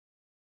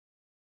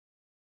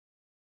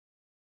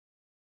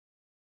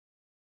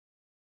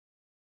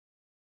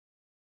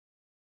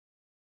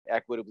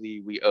equitably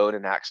we own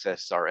and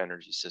access our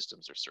energy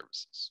systems or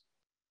services.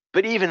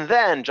 But even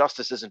then,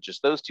 justice isn't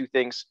just those two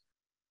things.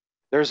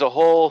 There's a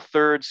whole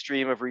third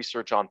stream of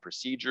research on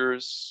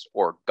procedures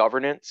or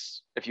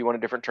governance, if you want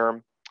a different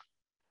term,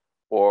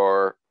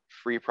 or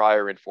free,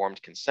 prior,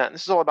 informed consent.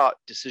 This is all about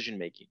decision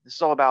making. This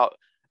is all about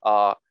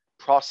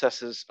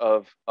processes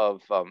of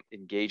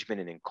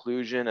engagement and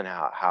inclusion and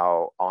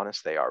how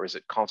honest they are. Is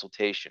it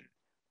consultation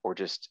or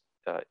just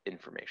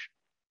information?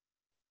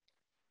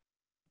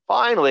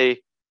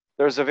 Finally,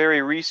 there's a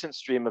very recent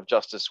stream of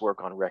justice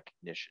work on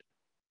recognition,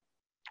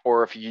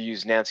 or if you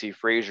use Nancy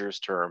Fraser's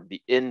term,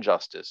 the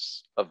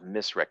injustice of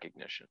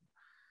misrecognition.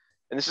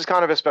 And this is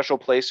kind of a special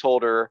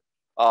placeholder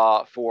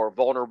for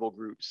vulnerable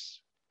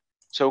groups.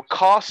 So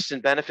costs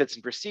and benefits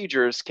and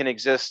procedures can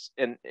exist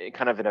in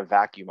kind of in a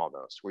vacuum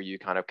almost, where you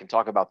kind of can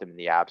talk about them in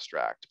the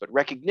abstract. But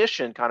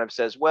recognition kind of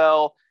says,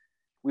 well,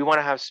 we want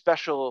to have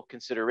special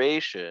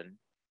consideration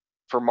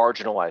for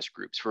marginalized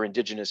groups, for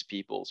indigenous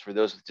peoples, for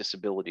those with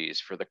disabilities,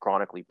 for the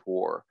chronically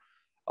poor,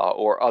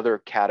 or other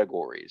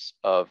categories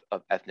of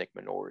ethnic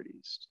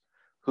minorities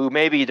who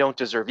maybe don't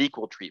deserve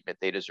equal treatment,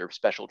 they deserve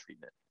special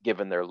treatment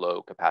given their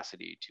low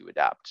capacity to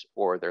adapt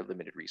or their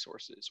limited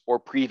resources or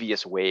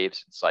previous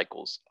waves and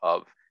cycles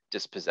of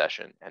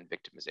dispossession and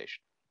victimization.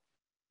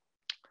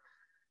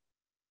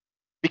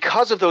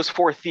 Because of those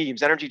four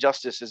themes, energy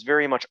justice is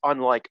very much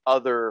unlike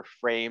other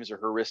frames or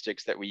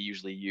heuristics that we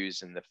usually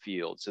use in the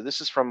field. So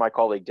this is from my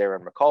colleague,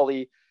 Darren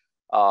McCauley.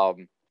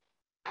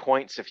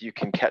 Points if you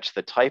can catch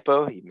the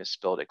typo. He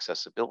misspelled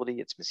accessibility.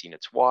 It's missing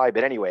its Y.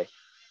 But anyway,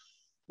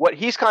 what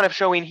he's kind of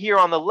showing here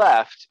on the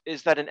left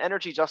is that an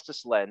energy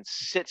justice lens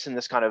sits in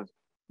this kind of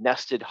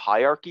nested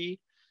hierarchy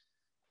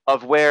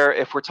of where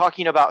if we're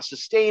talking about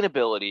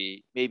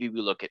sustainability, maybe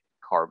we look at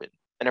carbon.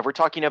 And if we're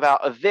talking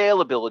about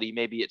availability,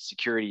 maybe it's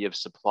security of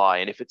supply.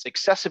 And if it's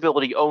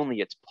accessibility only,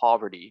 it's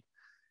poverty.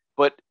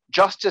 But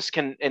justice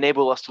can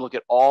enable us to look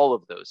at all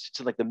of those.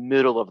 It's in like the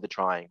middle of the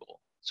triangle.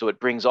 So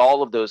it brings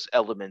all of those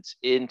elements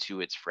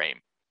into its frame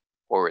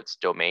or its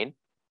domain.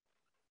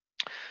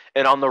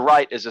 And on the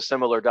right is a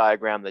similar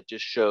diagram that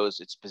just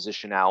shows its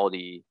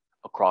positionality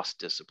across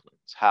disciplines,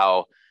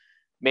 how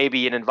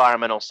maybe an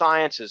environmental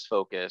sciences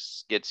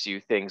focus gets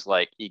you things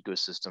like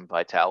ecosystem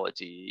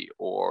vitality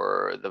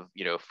or the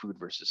food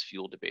versus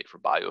fuel debate for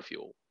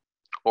biofuel,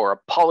 or a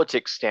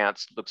politics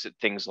stance looks at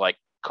things like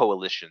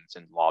coalitions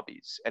and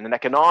lobbies. And an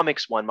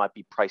economics one might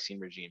be pricing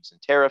regimes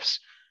and tariffs.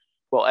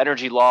 Well,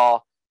 energy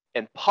law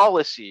and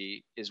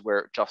policy is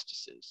where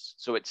justice is.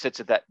 So it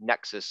sits at that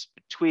nexus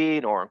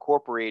between or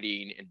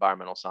incorporating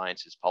environmental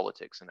sciences,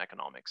 politics, and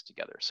economics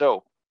together.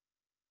 So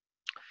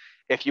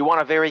if you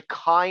want a very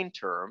kind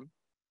term,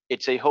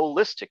 it's a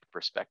holistic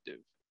perspective.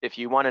 If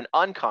you want an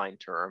unkind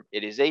term,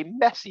 it is a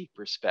messy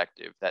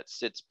perspective that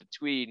sits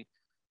between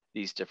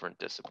these different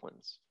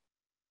disciplines.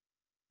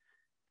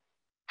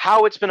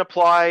 How it's been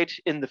applied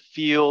in the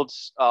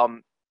fields,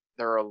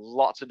 there are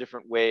lots of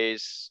different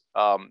ways.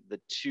 The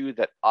two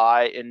that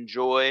I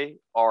enjoy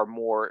are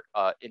more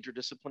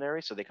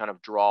interdisciplinary, so they kind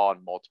of draw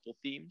on multiple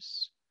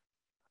themes.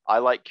 I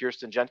like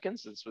Kirsten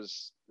Jenkins. This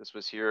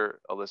was here,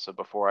 Alyssa,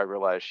 before I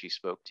realized she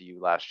spoke to you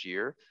last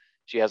year.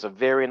 She has a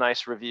very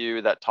nice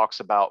review that talks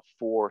about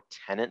 4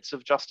 tenets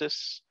of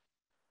justice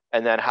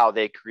and then how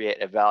they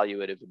create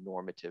evaluative and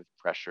normative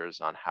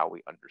pressures on how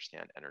we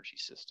understand energy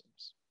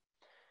systems.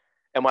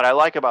 And what I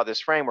like about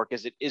this framework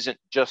is it isn't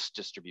just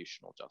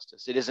distributional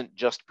justice. It isn't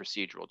just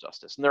procedural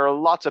justice. And there are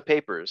lots of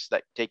papers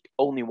that take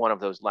only one of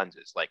those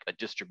lenses, like a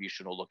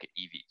distributional look at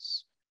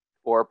EVs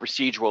or a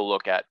procedural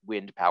look at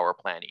wind power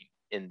planning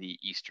in the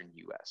Eastern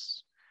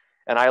US.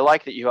 And I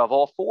like that you have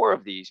all 4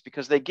 of these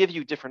because they give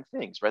you different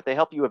things, right? They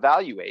help you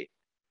evaluate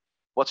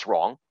what's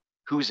wrong,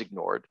 who's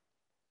ignored,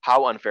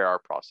 how unfair our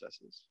process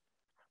is.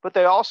 But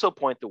they also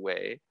point the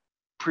way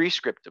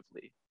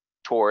prescriptively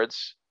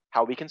towards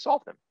how we can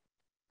solve them.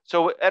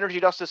 So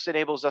energy justice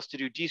enables us to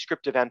do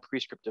descriptive and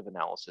prescriptive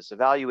analysis,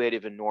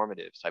 evaluative and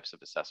normative types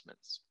of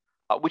assessments,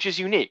 which is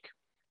unique.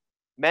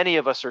 Many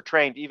of us are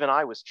trained, even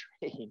I was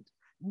trained,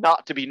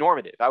 not to be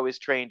normative. I was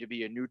trained to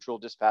be a neutral,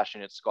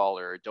 dispassionate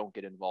scholar, don't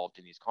get involved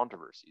in these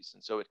controversies.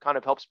 And so it kind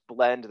of helps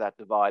blend that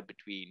divide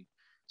between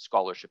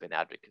scholarship and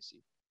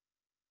advocacy.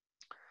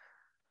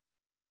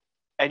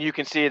 And you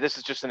can see this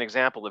is just an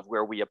example of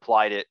where we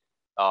applied it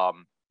a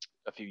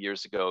few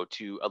years ago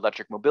to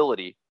electric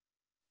mobility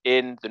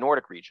in the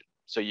Nordic region.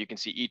 So you can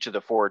see each of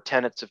the 4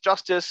 tenets of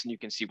justice and you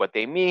can see what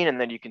they mean. And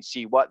then you can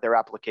see what their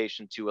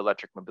application to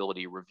electric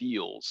mobility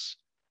reveals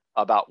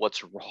about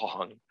what's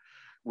wrong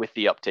with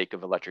the uptake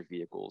of electric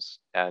vehicles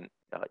and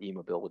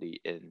e-mobility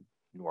in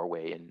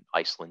Norway and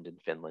Iceland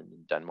and Finland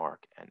and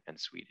Denmark and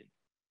Sweden.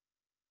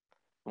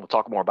 And we'll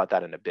talk more about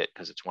that in a bit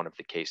because it's one of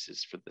the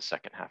cases for the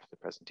second half of the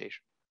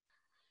presentation.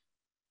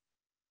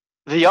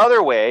 The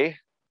other way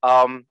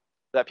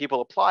that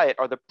people apply it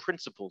are the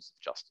principles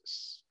of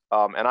justice.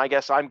 And I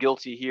guess I'm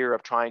guilty here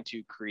of trying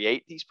to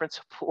create these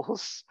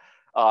principles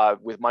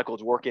with Michael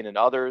Dworkin and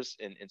others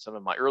in some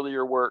of my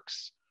earlier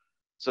works.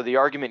 So the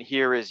argument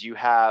here is you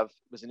have,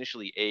 it was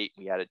initially 8,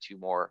 we added 2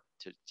 more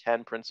to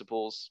 10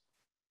 principles.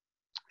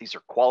 These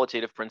are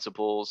qualitative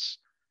principles.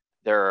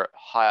 They're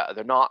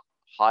not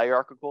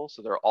hierarchical,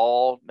 so they're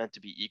all meant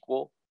to be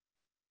equal.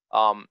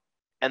 And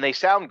they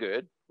sound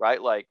good,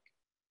 right? Like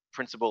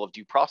principle of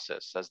due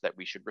process says that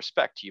we should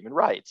respect human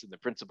rights, and the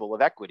principle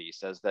of equity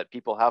says that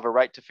people have a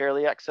right to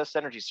fairly access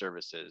energy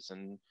services,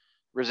 and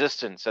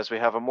resistance says we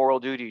have a moral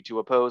duty to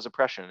oppose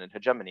oppression and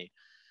hegemony.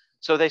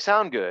 So they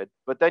sound good,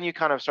 but then you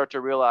kind of start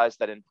to realize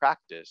that in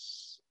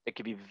practice, it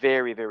can be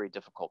very, very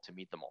difficult to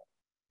meet them all.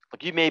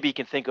 Like you maybe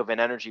can think of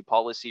an energy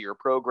policy or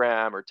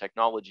program or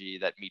technology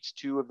that meets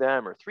 2 of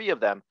them or 3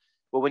 of them,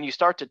 but when you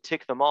start to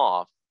tick them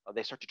off,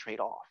 they start to trade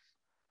off.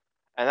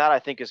 And that I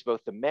think is both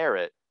the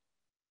merit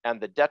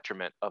and the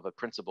detriment of a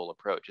principle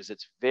approach, is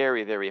it's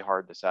very, very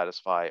hard to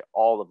satisfy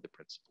all of the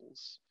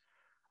principles.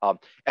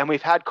 And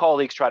we've had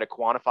colleagues try to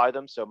quantify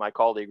them. So my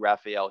colleague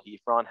Raphael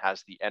Heffron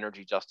has the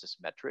energy justice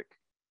metric,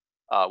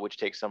 which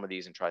takes some of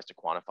these and tries to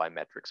quantify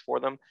metrics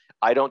for them.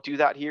 I don't do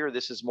that here.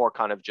 This is more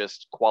kind of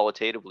just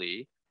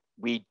qualitatively,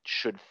 we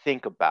should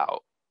think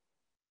about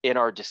in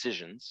our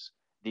decisions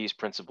these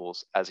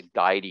principles as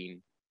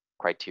guiding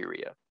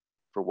criteria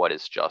for what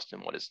is just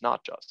and what is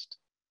not just.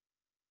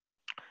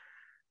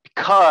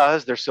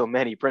 Because there's so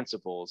many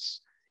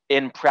principles,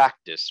 in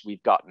practice,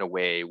 we've gotten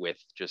away with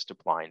just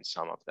applying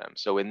some of them.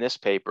 So in this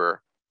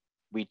paper,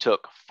 we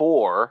took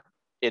 4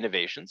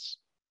 innovations: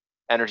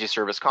 energy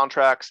service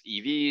contracts,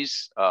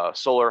 EVs,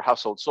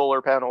 household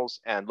solar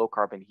panels, and low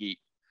carbon heat,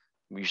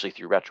 usually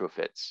through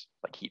retrofits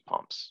like heat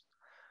pumps,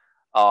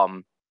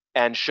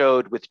 and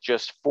showed with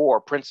just 4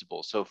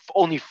 principles. So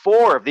only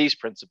 4 of these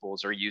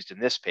principles are used in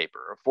this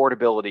paper: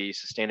 affordability,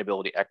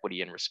 sustainability,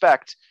 equity, and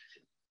respect.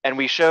 And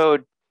we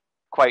showed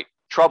quite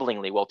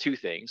troublingly, well, 2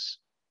 things.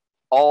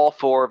 All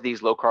 4 of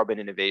these low carbon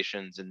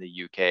innovations in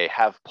the UK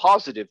have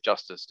positive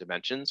justice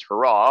dimensions,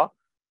 hurrah.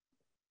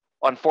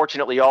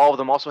 Unfortunately, all of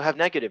them also have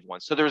negative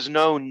ones. So there's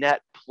no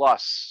net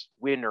plus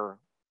winner,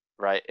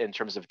 right, in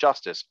terms of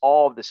justice.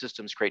 All of the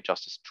systems create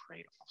justice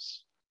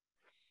trade-offs.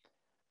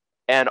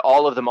 And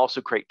all of them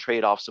also create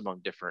trade-offs among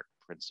different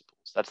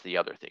principles. That's the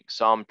other thing.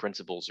 Some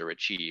principles are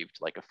achieved,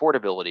 like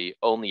affordability,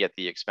 only at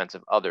the expense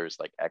of others,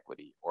 like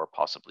equity or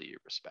possibly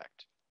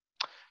respect.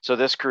 So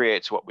this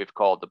creates what we've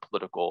called the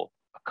political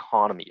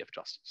economy of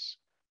justice.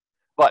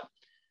 But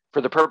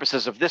for the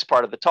purposes of this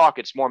part of the talk,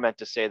 it's more meant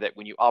to say that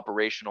when you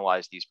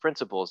operationalize these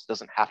principles, it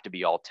doesn't have to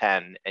be all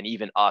 10. And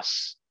even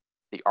us,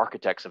 the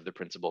architects of the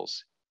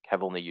principles,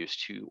 have only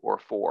used 2 or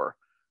 4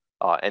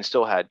 and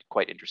still had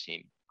quite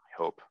interesting,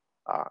 I hope,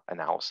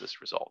 analysis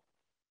result.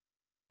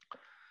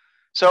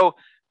 So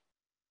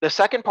the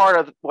second part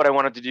of what I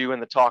wanted to do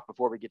in the talk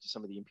before we get to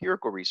some of the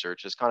empirical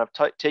research is kind of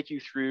take you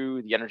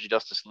through the energy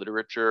justice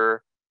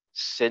literature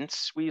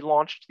since we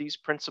launched these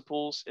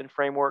principles and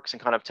frameworks,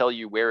 and kind of tell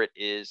you where it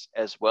is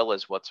as well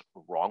as what's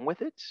wrong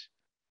with it,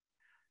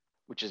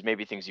 which is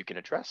maybe things you can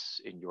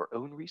address in your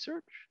own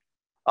research.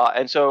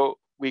 And so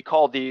we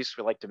call these,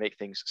 we like to make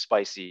things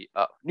spicy,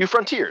 new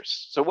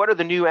frontiers. So what are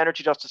the new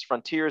energy justice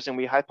frontiers? And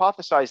we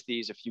hypothesized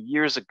these a few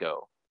years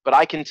ago, but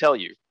I can tell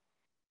you,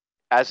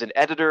 as an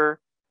editor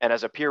and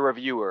as a peer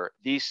reviewer,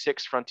 these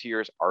 6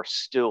 frontiers are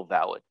still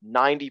valid.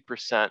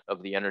 90%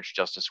 of the energy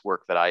justice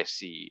work that I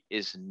see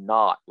is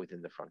not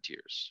within the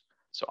frontiers.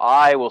 So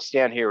I will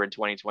stand here in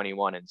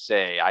 2021 and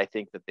say, I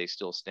think that they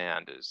still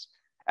stand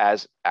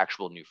as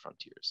actual new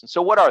frontiers. And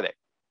so what are they?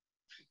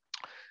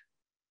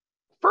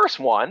 First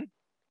one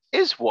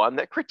is one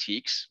that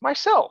critiques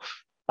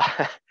myself.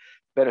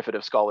 Benefit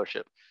of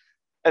scholarship.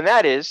 And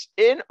that is,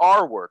 in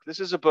our work, this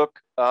is a book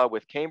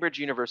with Cambridge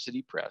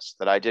University Press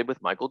that I did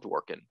with Michael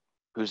Dworkin,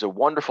 who's a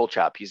wonderful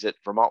chap. He's at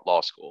Vermont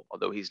Law School,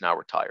 although he's now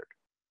retired.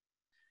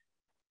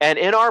 And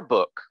in our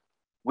book,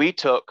 we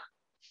took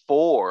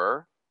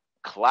 4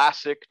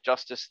 classic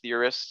justice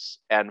theorists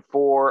and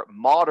 4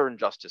 modern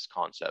justice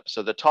concepts.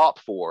 So the top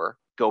 4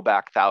 go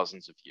back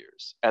thousands of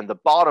years, and the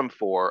bottom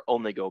 4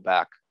 only go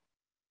back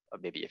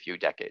maybe a few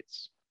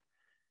decades.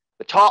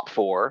 The top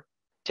 4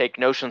 take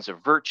notions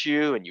of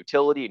virtue and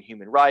utility and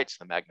human rights,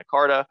 the Magna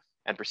Carta,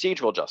 and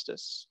procedural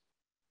justice.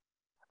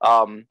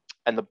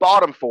 And the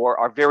bottom 4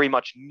 are very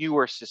much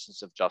newer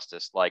systems of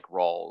justice, like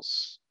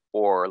Rawls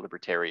or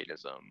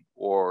libertarianism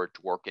or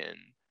Dworkin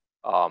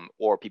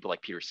or people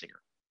like Peter Singer.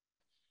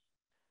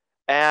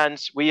 And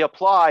we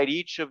applied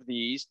each of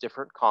these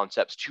different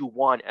concepts to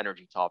one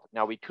energy topic.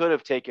 Now, we could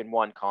have taken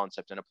one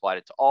concept and applied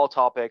it to all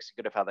topics.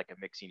 We could have had like a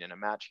mixing and a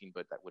matching,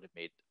 but that would have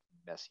made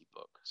a messy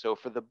book. So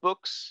for the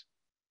book's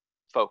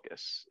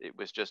focus, it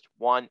was just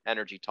one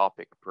energy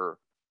topic per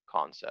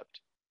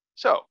concept.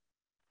 So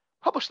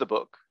published the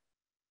book.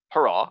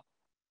 Hurrah.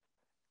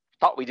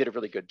 Thought we did a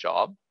really good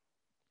job.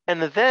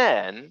 And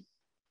then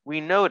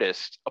we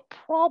noticed a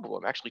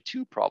problem, actually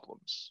 2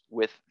 problems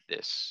with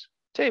this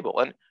table.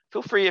 And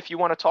feel free if you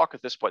want to talk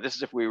at this point. This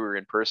is if we were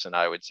in person,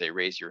 I would say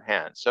raise your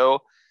hand. So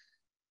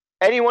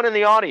anyone in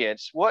the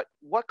audience, what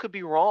could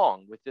be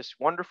wrong with this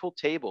wonderful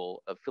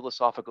table of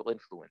philosophical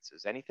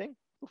influences? Anything?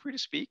 Feel free to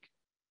speak.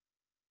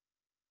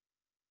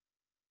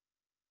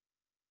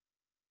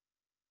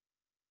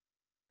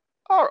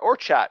 Or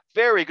chat.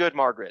 Very good,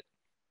 Margaret.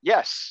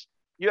 Yes,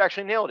 you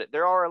actually nailed it.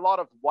 There are a lot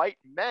of white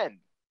men.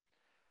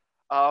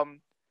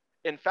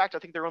 In fact, I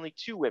think there are only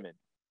 2 women.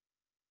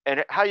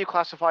 And how you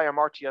classify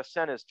Amartya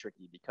Sen is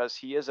tricky because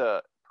he is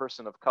a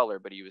person of color,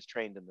 but he was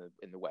trained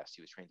in the West.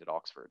 He was trained at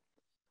Oxford.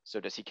 So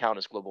does he count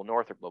as global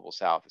North or global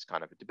South is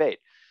kind of a debate.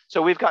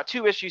 So we've got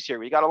 2 issues here.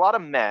 We got a lot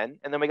of men,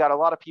 and then we got a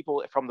lot of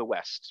people from the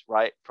West,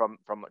 right? From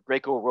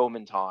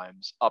Greco-Roman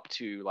times up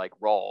to like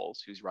Rawls,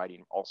 who's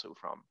writing also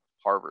from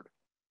Harvard.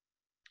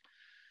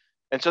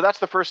 And so that's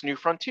the first new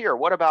frontier.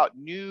 What about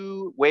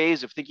new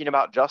ways of thinking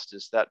about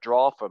justice that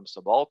draw from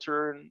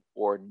subaltern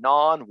or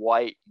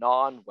non-white,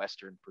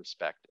 non-Western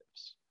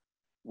perspectives?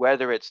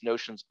 Whether it's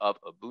notions of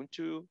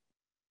Ubuntu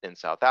in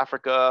South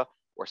Africa,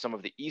 or some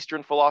of the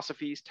Eastern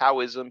philosophies,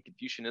 Taoism,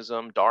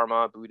 Confucianism,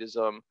 Dharma,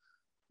 Buddhism,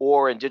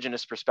 or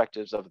indigenous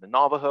perspectives of the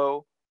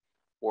Navajo,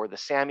 or the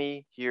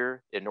Sami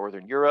here in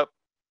Northern Europe,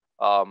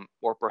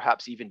 or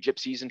perhaps even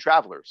gypsies and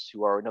travelers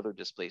who are another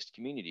displaced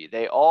community.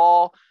 They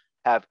all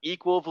have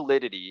equal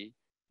validity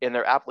in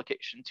their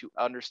application to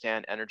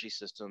understand energy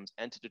systems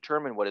and to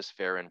determine what is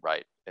fair and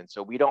right. And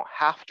so we don't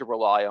have to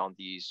rely on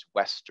these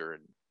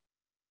Western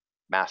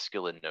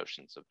masculine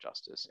notions of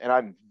justice. And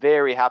I'm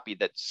very happy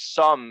that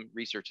some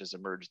research has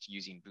emerged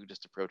using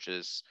Buddhist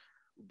approaches,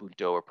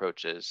 Ubuntu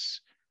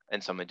approaches,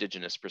 and some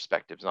indigenous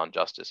perspectives on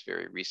justice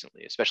very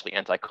recently, especially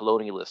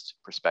anti-colonialist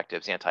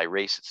perspectives,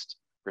 anti-racist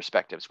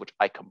perspectives, which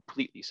I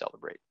completely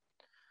celebrate.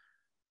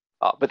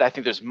 But I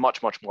think there's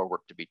much, much more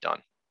work to be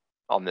done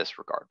on this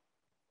regard.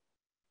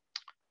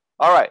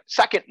 All right,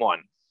 second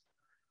one.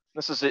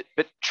 This is a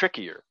bit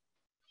trickier.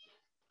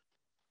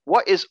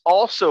 What is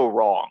also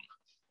wrong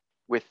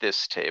with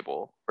this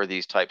table or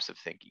these types of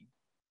thinking?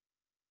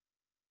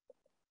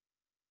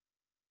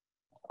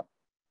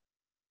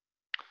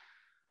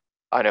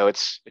 I know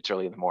it's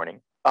early in the morning.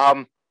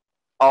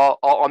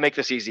 I'll make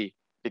this easy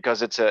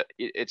because it's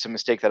a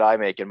mistake that I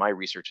make in my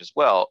research as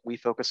well. We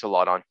focus a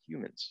lot on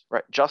humans,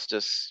 right?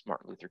 Justice,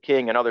 Martin Luther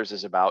King and others,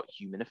 is about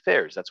human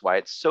affairs. That's why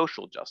it's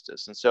social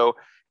justice. And so it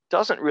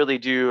doesn't really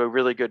do a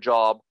really good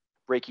job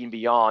breaking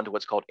beyond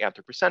what's called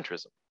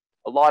anthropocentrism.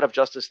 A lot of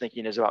justice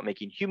thinking is about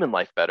making human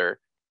life better,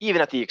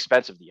 even at the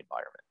expense of the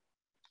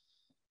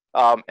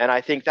environment. And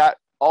I think that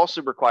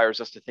also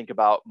requires us to think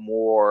about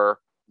more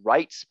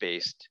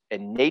rights-based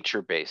and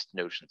nature-based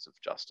notions of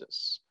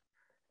justice.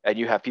 And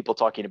you have people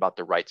talking about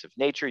the rights of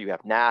nature. You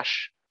have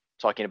Nash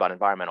talking about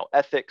environmental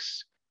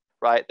ethics,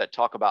 right? That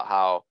talk about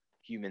how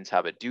humans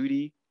have a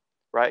duty,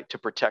 right, to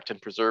protect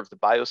and preserve the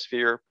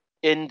biosphere,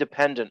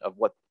 independent of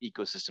what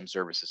ecosystem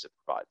services it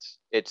provides.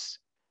 It's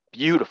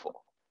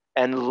beautiful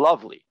and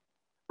lovely,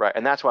 right?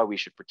 And that's why we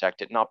should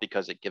protect it, not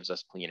because it gives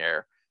us clean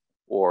air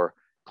or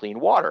clean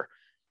water.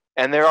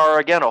 And there are,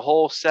 again, a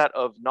whole set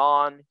of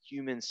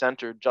non-human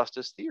centered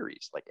justice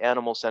theories like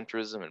animal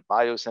centrism and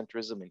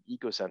biocentrism and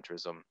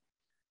ecocentrism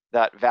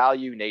that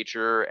value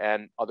nature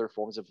and other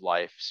forms of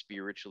life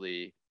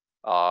spiritually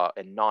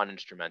and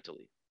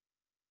non-instrumentally.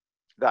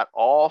 That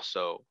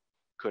also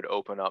could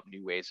open up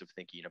new ways of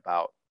thinking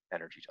about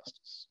energy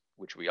justice,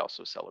 which we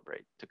also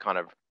celebrate, to kind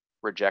of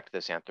reject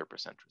this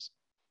anthropocentrism.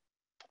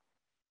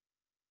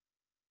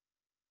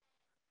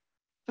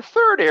 The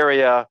third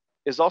area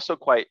is also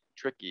quite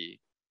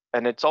tricky,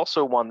 and it's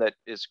also one that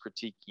is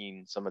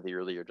critiquing some of the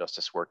earlier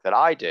justice work that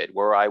I did,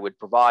 where I would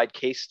provide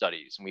case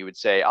studies and we would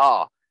say,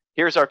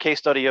 here's our case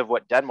study of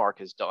what Denmark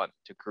has done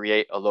to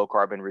create a low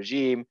carbon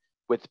regime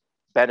with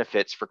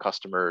benefits for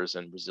customers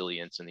and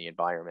resilience in the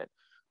environment.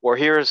 Or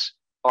here's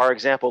our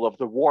example of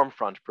the Warm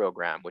Front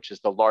program, which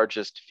is the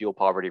largest fuel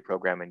poverty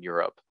program in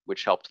Europe,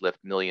 which helped lift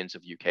millions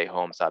of UK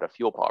homes out of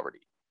fuel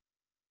poverty.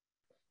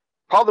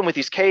 Problem with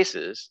these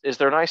cases is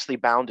they're nicely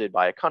bounded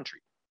by a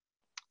country.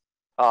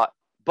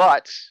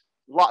 But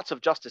lots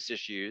of justice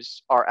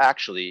issues are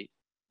actually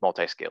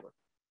multi-scalar.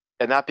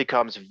 And that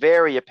becomes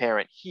very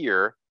apparent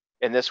here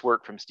in this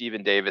work from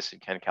Stephen Davis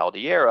and Ken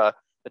Caldeira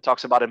that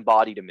talks about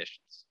embodied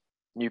emissions.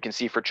 And you can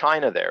see for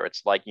China there,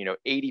 it's like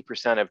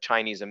 80% of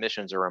Chinese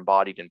emissions are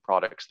embodied in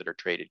products that are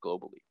traded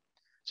globally.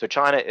 So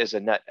China is a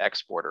net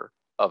exporter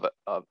of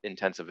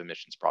intensive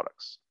emissions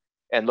products.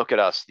 And look at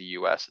us, the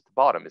US at the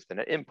bottom is the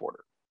net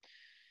importer.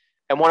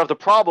 And one of the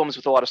problems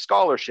with a lot of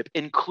scholarship,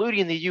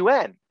 including the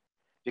UN,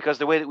 because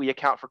the way that we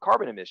account for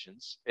carbon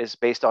emissions is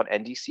based on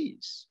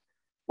NDCs,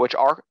 which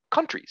are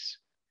countries,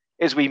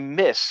 is we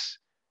miss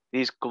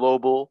these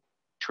global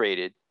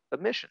traded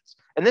emissions.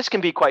 And this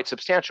can be quite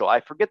substantial. I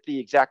forget the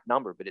exact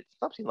number, but it's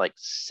something like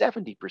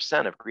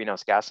 70% of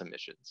greenhouse gas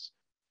emissions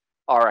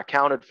are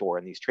accounted for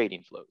in these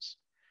trading flows.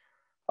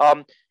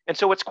 And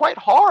so it's quite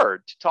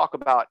hard to talk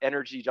about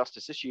energy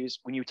justice issues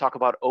when you talk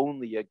about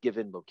only a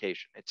given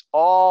location. It's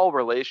all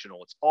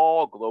relational, it's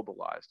all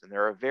globalized, and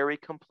there are very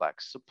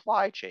complex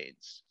supply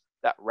chains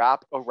that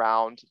wrap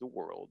around the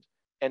world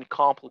and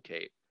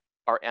complicate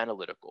our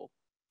analytical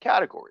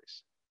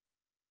categories.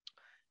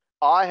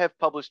 I have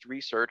published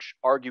research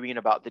arguing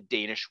about the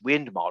Danish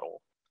wind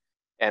model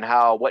and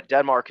how what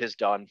Denmark has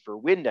done for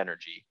wind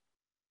energy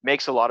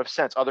makes a lot of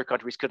sense. Other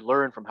countries could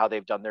learn from how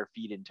they've done their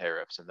feed-in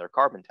tariffs and their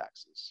carbon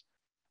taxes.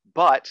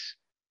 But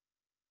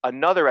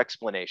another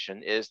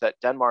explanation is that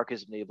Denmark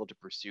has been able to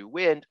pursue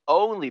wind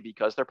only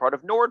because they're part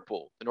of Nord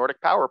Pool, the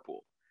Nordic power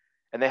pool.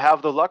 And they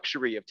have the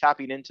luxury of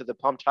tapping into the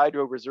pumped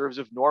hydro reserves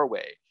of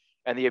Norway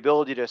and the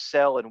ability to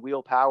sell and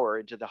wheel power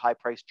into the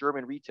high-priced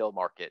German retail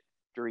market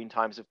during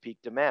times of peak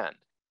demand,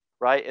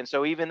 right? And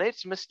so even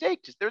it's a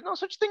mistake. There's no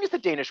such thing as the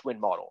Danish wind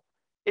model.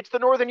 It's the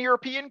Northern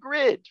European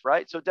grid,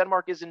 right? So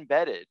Denmark is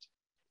embedded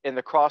in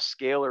the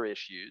cross-scalar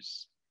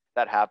issues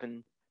that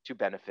happen to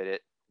benefit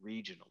it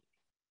regionally.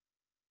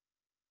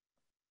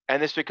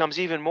 And this becomes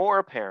even more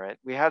apparent.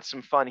 We had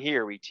some fun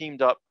here. We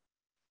teamed up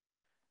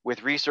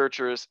with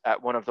researchers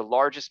at one of the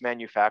largest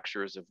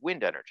manufacturers of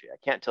wind energy. I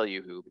can't tell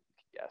you who, but you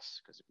can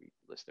guess because we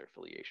list their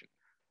affiliation.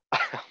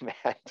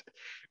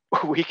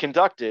 And we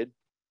conducted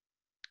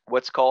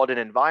what's called an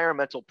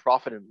environmental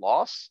profit and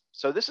loss.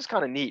 So this is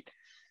kind of neat.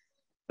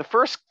 The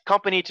first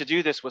company to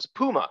do this was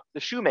Puma, the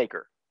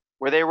shoemaker,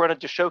 where they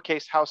wanted to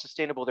showcase how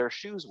sustainable their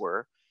shoes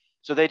were.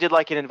 So they did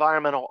like an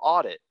environmental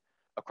audit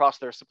across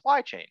their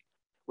supply chain,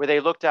 where they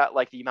looked at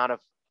like the amount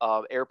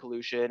of air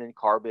pollution and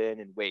carbon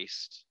and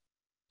waste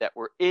that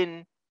were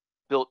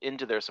built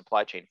into their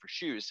supply chain for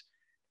shoes.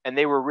 And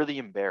they were really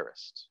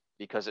embarrassed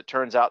because it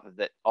turns out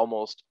that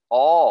almost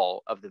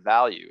all of the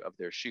value of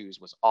their shoes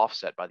was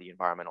offset by the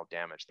environmental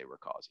damage they were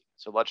causing.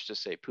 So let's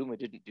just say Puma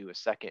didn't do a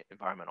second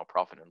environmental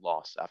profit and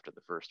loss after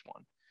the first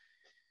one.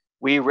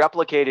 We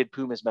replicated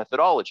Puma's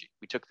methodology.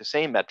 We took the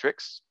same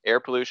metrics, air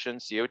pollution,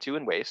 CO2,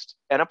 and waste,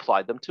 and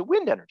applied them to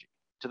wind energy,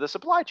 to the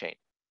supply chain.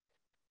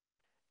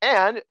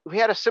 And we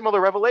had a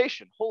similar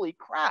revelation. Holy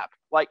crap.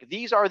 Like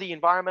these are the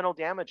environmental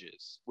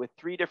damages with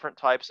 3 different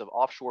types of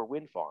offshore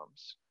wind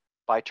farms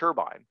by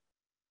turbine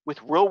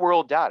with real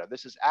world data.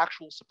 This is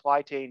actual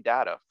supply chain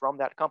data from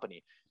that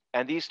company.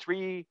 And these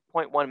 3.1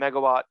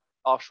 megawatt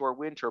offshore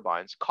wind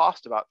turbines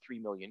cost about 3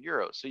 million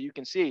euros. So you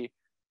can see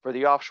for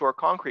the offshore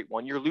concrete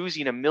one, you're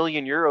losing €1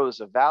 million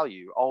of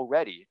value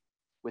already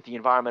with the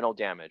environmental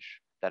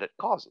damage that it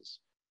causes.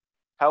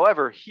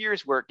 However,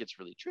 here's where it gets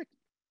really tricky.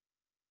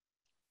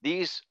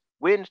 These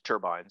wind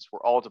turbines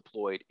were all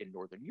deployed in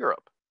Northern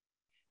Europe,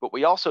 but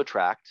we also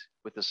tracked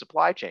with the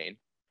supply chain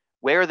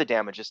where the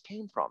damages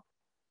came from,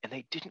 and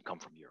they didn't come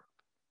from Europe.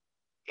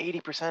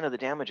 80% of the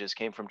damages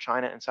came from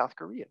China and South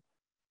Korea.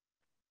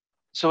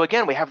 So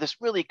again, we have this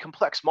really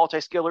complex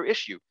multi-scalar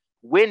issue.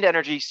 Wind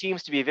energy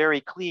seems to be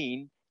very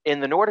clean in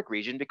the Nordic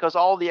region because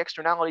all the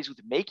externalities with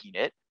making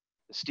it,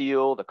 the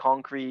steel, the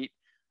concrete,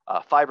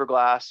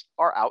 fiberglass,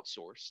 are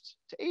outsourced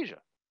to Asia.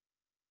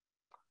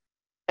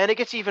 And it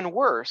gets even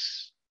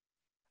worse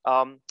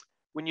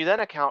when you then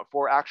account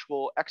for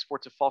actual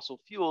exports of fossil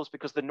fuels,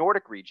 because the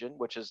Nordic region,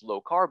 which is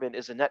low carbon,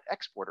 is a net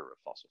exporter of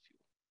fossil fuel.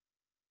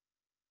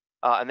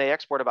 And they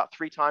export about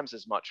 3 times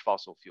as much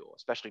fossil fuel,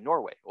 especially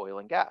Norway, oil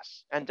and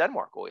gas, and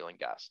Denmark, oil and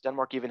gas.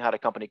 Denmark even had a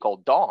company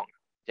called Dong,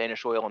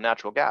 Danish Oil and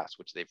Natural Gas,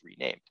 which they've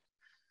renamed.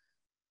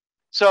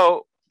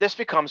 So this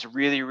becomes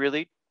really,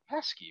 really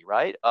pesky,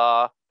 right?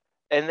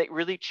 And it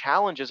really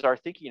challenges our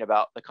thinking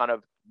about the kind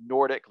of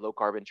Nordic low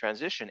carbon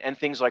transition and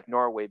things like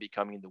Norway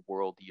becoming the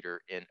world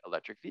leader in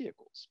electric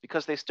vehicles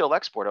because they still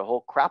export a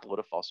whole crap load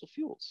of fossil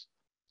fuels.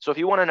 So if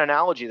you want an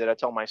analogy that I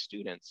tell my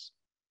students,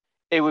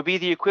 it would be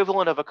the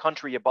equivalent of a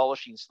country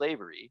abolishing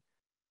slavery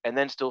and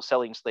then still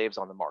selling slaves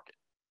on the market.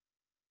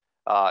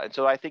 And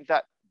so I think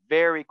that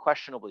very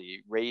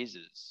questionably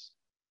raises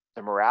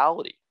the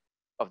morality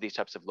of these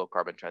types of low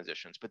carbon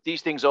transitions. But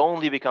these things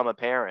only become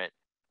apparent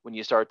when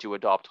you start to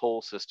adopt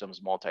whole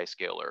systems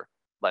multi-scalar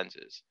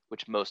lenses,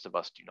 which most of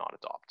us do not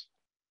adopt.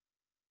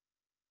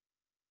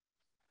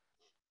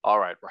 All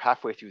right, we're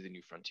halfway through the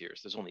new frontiers.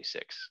 There's only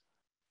 6.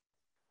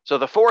 So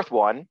the fourth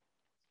one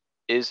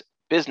is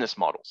business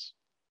models.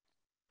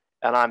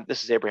 And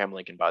this is Abraham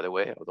Lincoln, by the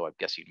way, although I'm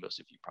guessing most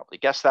of you probably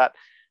guessed that.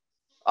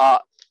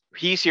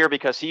 He's here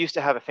because he used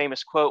to have a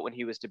famous quote when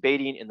he was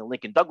debating in the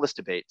Lincoln-Douglas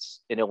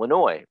debates in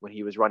Illinois when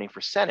he was running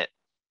for Senate,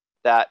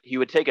 that he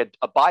would take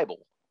a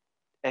Bible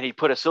and he'd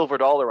put a silver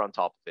dollar on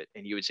top of it,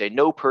 and he would say,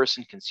 no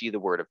person can see the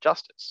word of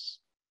justice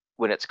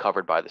when it's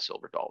covered by the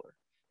silver dollar.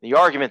 The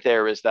argument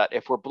there is that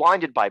if we're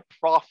blinded by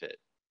profit,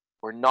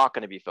 we're not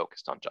going to be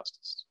focused on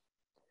justice.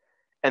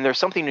 And there's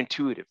something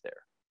intuitive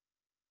there.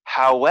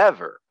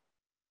 However,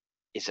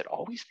 is it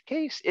always the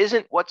case?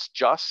 Isn't what's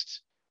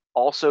just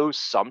also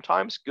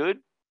sometimes good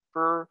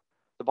for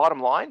the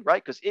bottom line,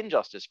 right? Because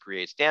injustice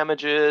creates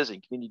damages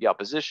and community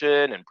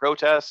opposition and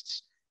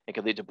protests and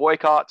can lead to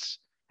boycotts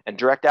and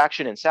direct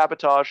action and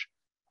sabotage.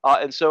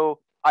 And so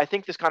I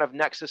think this kind of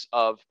nexus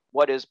of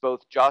what is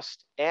both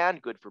just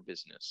and good for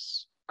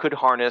business could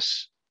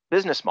harness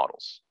business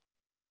models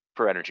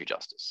for energy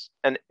justice.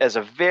 And as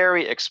a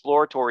very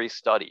exploratory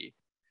study,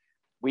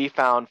 we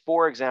found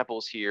 4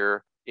 examples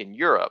here in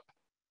Europe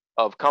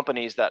of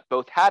companies that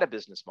both had a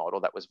business model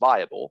that was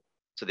viable,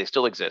 so they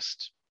still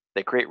exist,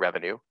 they create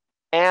revenue,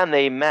 and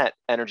they met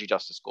energy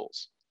justice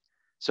goals.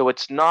 So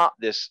it's not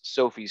this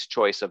Sophie's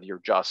choice of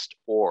you're just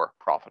or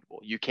profitable.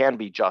 You can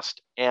be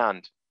just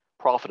and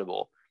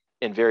profitable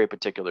in very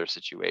particular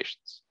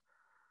situations.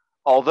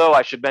 Although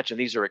I should mention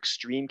these are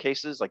extreme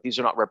cases, like these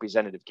are not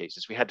representative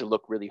cases. We had to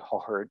look really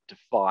hard to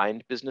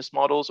find business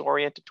models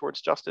oriented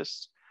towards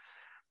justice.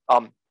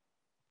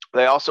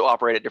 They also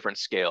operate at different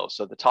scales.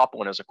 So the top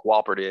one is a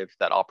cooperative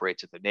that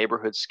operates at the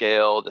neighborhood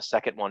scale. The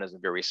second one is a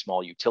very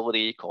small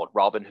utility called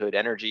Robin Hood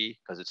Energy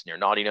because it's near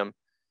Nottingham.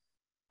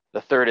 The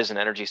third is an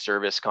energy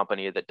service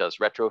company that does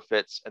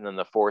retrofits. And then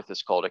the fourth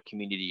is called a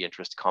community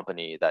interest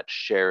company that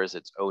shares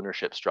its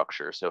ownership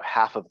structure. So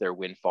half of their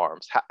wind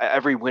farms,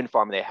 every wind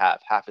farm they have,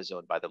 half is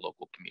owned by the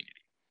local community.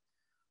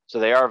 So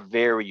they are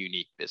very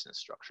unique business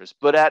structures,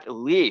 but at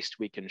least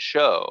we can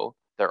show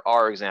there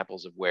are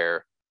examples of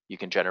where you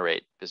can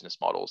generate business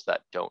models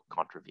that don't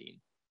contravene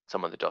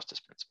some of the justice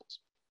principles.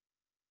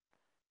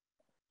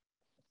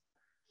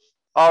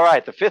 All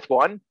right, the fifth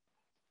one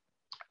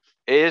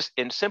is,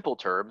 in simple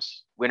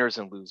terms, winners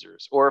and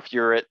losers, or if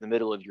you're at the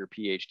middle of your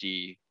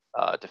PhD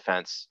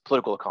defense,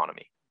 political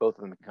economy. Both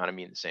of them kind of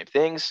mean the same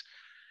things.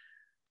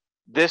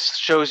 This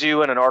shows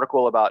you in an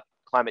article about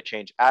climate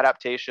change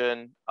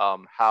adaptation,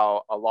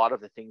 how a lot of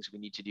the things we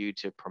need to do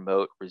to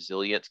promote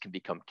resilience can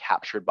become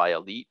captured by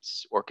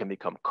elites or can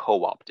become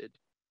co-opted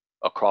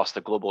across the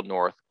global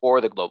north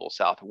or the global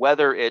south,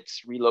 whether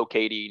it's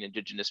relocating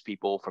indigenous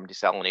people from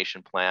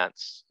desalination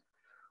plants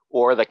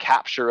or the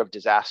capture of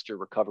disaster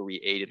recovery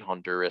aid in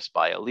Honduras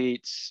by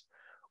elites,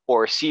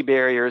 or sea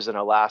barriers in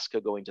Alaska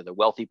going to the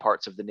wealthy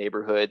parts of the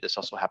neighborhood. This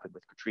also happened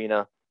with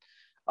Katrina,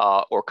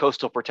 or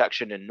coastal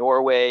protection in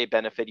Norway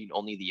benefiting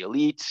only the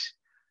elite,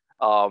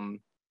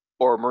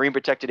 or marine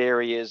protected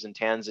areas in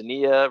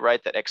Tanzania,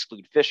 right, that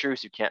exclude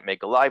fishers who can't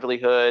make a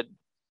livelihood,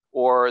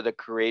 or the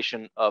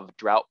creation of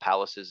drought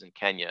palaces in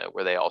Kenya,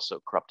 where they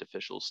also, corrupt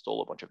officials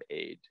stole a bunch of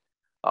aid.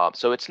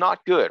 So it's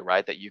not good,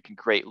 right, that you can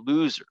create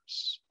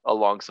losers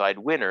alongside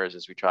winners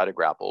as we try to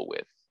grapple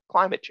with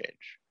climate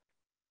change.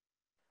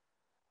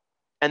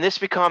 And this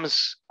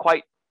becomes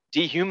quite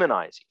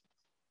dehumanizing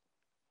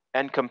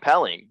and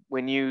compelling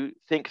when you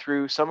think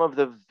through some of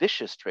the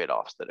vicious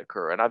trade-offs that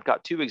occur. And I've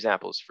got two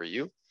examples for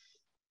you.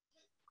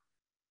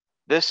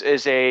 This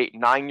is a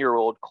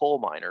 9-year-old coal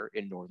miner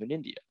in northern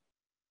India.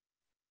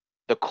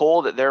 The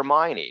coal that they're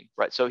mining,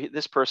 right? So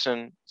this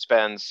person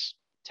spends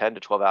 10 to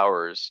 12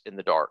 hours in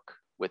the dark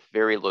with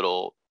very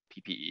little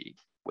PPE,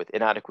 with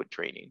inadequate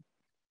training,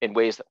 in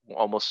ways that will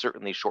almost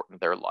certainly shorten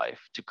their life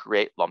to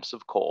create lumps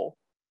of coal,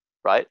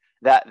 right?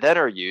 That then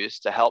are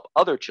used to help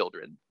other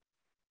children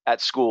at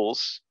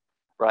schools,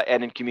 right?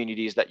 And in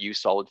communities that use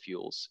solid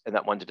fuels and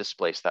that want to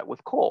displace that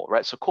with coal,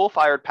 right? So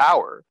coal-fired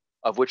power,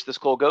 of which this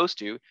coal goes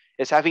to,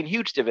 is having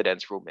huge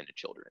dividends for women and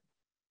children.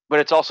 But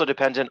it's also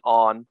dependent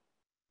on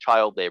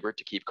child labor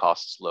to keep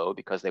costs low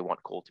because they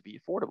want coal to be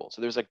affordable.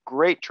 So there's a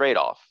great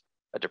trade-off,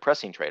 a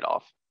depressing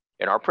trade-off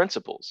in our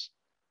principles.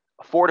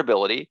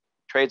 Affordability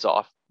trades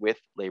off with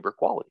labor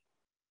quality.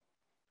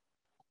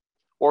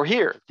 Or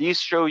here, these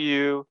show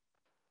you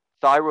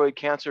thyroid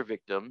cancer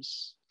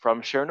victims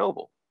from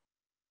Chernobyl,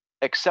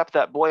 except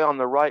that boy on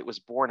the right was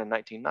born in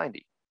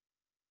 1990.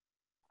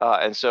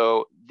 And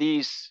so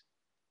these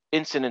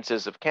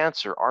incidences of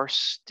cancer are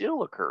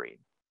still occurring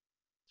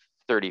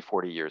 30,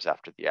 40 years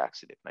after the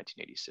accident in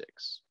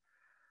 1986.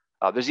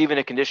 There's even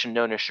a condition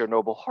known as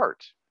Chernobyl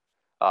heart,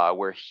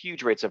 where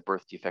huge rates of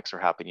birth defects are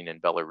happening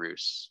in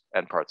Belarus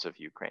and parts of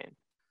Ukraine.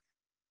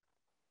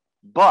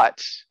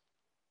 But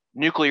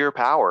nuclear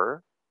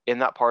power in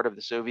that part of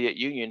the Soviet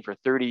Union for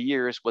 30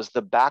 years was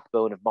the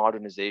backbone of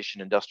modernization,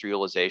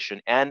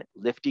 industrialization, and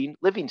lifting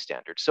living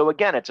standards. So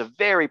again, it's a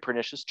very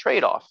pernicious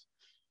trade-off.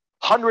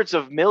 Hundreds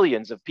of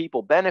millions of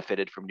people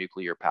benefited from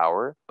nuclear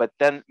power, but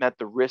then meant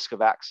the risk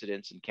of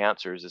accidents and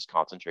cancers is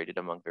concentrated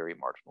among very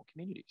marginal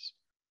communities.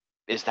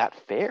 Is that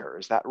fair?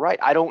 Is that right?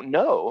 I don't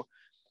know.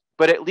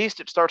 But at least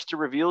it starts to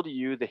reveal to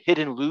you the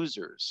hidden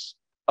losers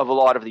of a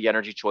lot of the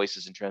energy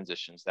choices and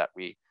transitions that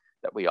we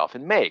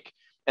often make.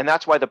 And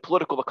that's why the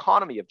political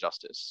economy of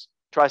justice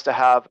tries to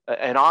have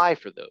an eye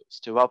for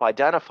those, to help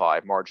identify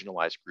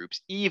marginalized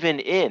groups, even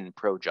in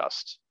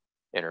pro-just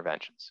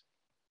interventions.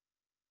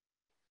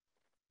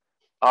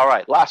 All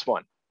right, last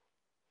one,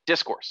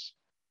 discourse.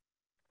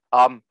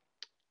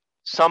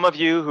 Some of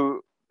you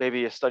who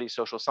maybe study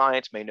social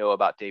science may know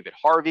about David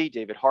Harvey.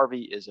 David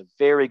Harvey is a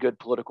very good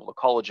political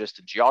ecologist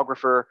and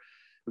geographer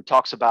who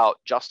talks about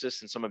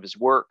justice in some of his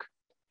work.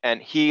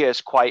 And he is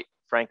quite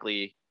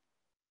frankly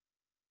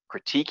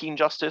critiquing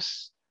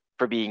justice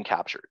for being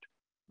captured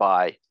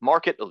by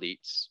market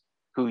elites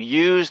who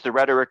use the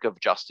rhetoric of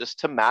justice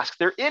to mask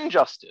their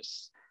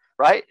injustice,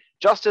 right?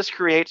 Justice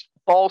creates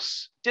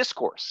false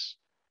discourse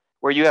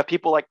where you have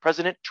people like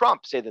President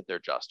Trump say that they're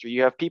just, or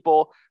you have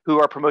people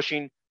who are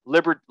promoting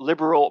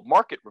liberal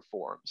market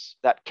reforms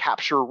that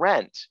capture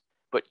rent,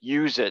 but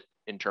use it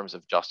in terms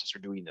of justice, or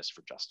doing this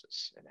for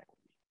justice and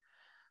equity.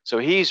 So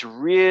he's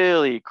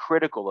really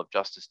critical of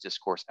justice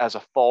discourse as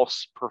a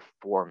false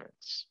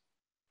performance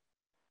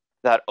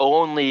that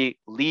only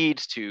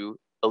leads to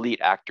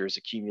elite actors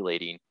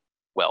accumulating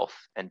wealth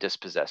and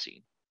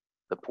dispossessing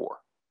the poor.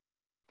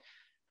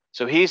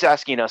 So he's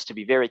asking us to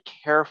be very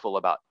careful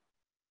about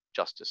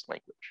justice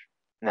language,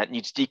 and that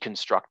needs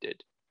deconstructed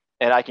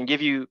And I can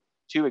give you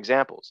two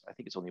examples. I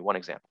think it's only one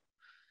example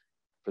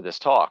for this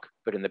talk,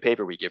 but in the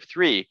paper we give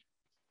three.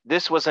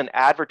 This was an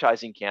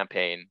advertising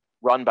campaign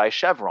run by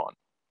Chevron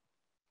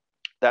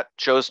that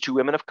shows two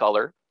women of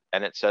color,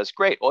 and it says,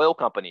 great, oil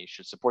companies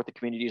should support the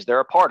communities they're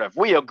a part of.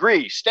 We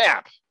agree,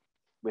 stamp,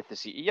 with the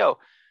CEO.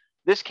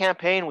 This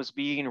campaign was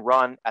being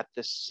run at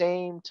the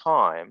same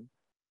time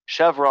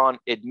Chevron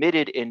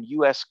admitted in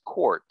US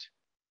court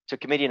to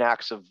committing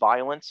acts of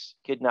violence,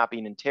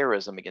 kidnapping, and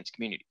terrorism against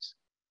communities.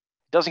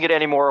 It doesn't get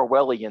any more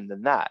Orwellian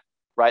than that,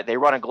 right? They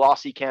run a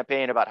glossy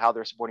campaign about how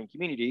they're supporting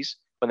communities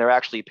when they're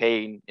actually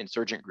paying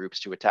insurgent groups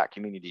to attack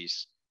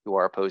communities who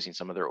are opposing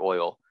some of their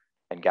oil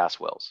and gas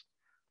wells.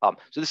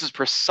 So this is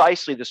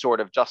precisely the sort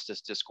of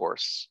justice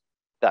discourse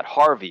that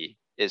Harvey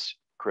is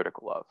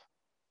critical of.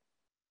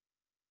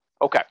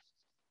 Okay,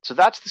 so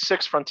that's the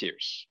 6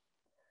 frontiers.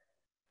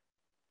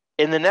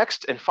 In the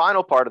next and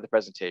final part of the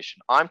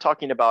presentation, I'm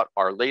talking about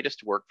our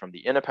latest work from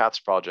the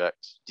Innopaths project,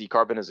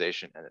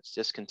 Decarbonization and its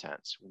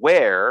Discontents,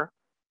 where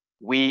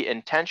we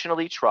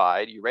intentionally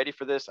tried, you ready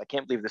for this? I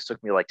can't believe this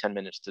took me like 10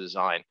 minutes to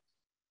design.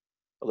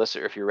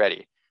 Alyssa, if you're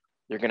ready,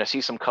 you're gonna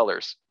see some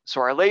colors. So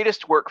our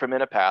latest work from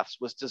Innopaths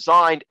was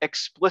designed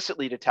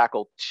explicitly to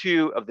tackle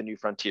 2 of the new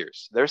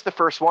frontiers. There's the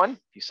first one,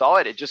 you saw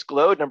it, it just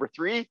glowed, number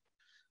 3.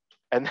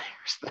 And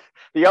there's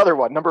the other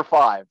one, number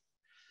 5.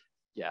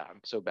 Yeah, I'm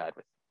so bad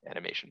with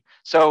animation.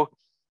 So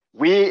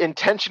we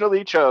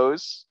intentionally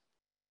chose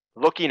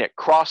looking at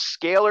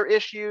cross-scalar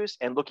issues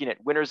and looking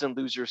at winners and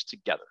losers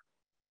together.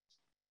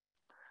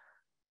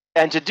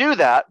 And to do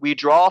that, we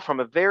draw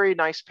from a very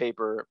nice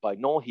paper by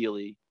Noel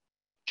Healy,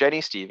 Jenny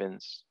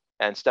Stevens,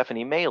 and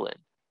Stephanie Malin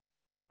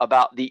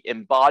about the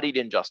embodied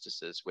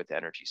injustices with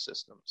energy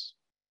systems.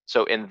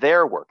 So in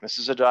their work, this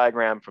is a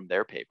diagram from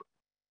their paper,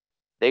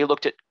 they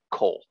looked at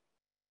coal.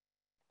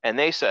 And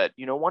they said,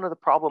 you know, one of the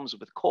problems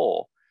with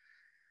coal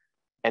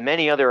and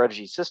many other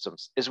energy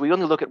systems is we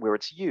only look at where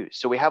it's used.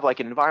 So we have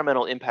like an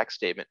environmental impact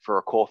statement for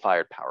a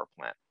coal-fired power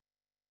plant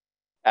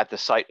at the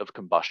site of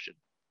combustion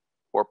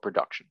or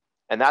production.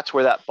 And that's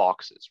where that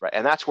box is, right?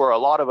 And that's where a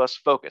lot of us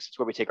focus. It's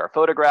where we take our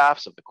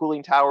photographs of the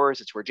cooling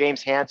towers. It's where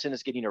James Hansen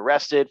is getting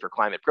arrested for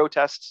climate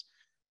protests,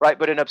 right?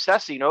 But in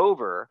obsessing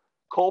over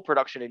coal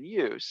production and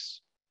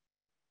use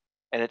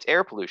and its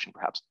air pollution,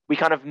 perhaps, we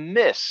kind of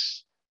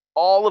miss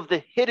all of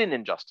the hidden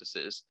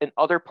injustices in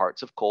other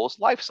parts of coal's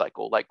life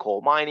cycle, like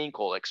coal mining,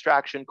 coal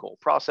extraction, coal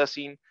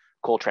processing,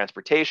 coal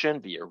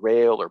transportation via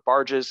rail or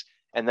barges,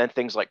 and then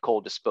things like coal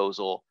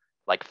disposal,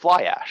 like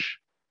fly ash,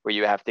 where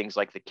you have things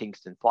like the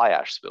Kingston fly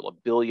ash spill, a $1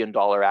 billion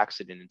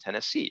accident in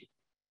Tennessee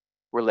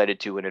related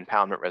to an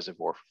impoundment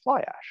reservoir for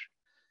fly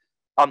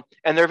ash.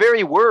 And they're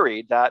very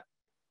worried that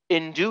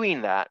in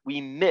doing that,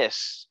 we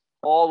miss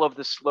all of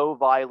the slow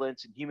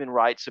violence and human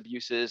rights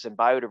abuses and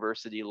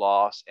biodiversity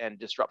loss and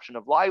disruption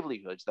of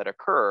livelihoods that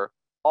occur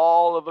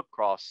all of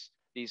across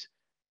these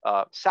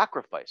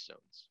sacrifice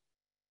zones.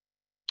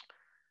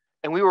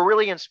 And we were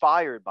really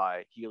inspired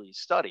by Healy's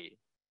study,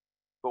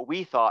 but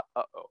we thought,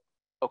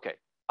 okay,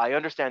 I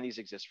understand these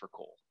exist for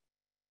coal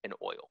and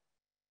oil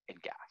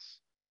and gas.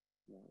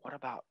 What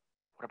about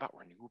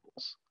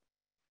renewables?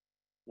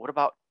 What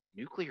about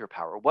nuclear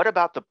power? What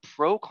about the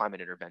pro-climate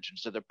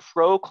interventions? So the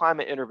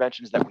pro-climate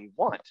interventions that we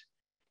want,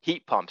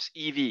 heat pumps,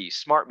 EVs,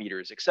 smart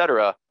meters,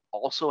 etc.,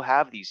 also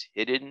have these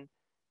hidden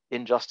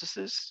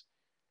injustices?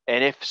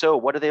 And if so,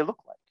 what do they look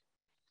like?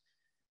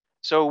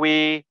 So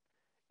we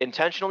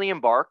intentionally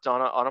embarked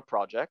on a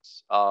project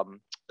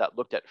that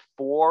looked at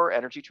 4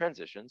 energy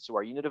transitions. So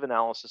our unit of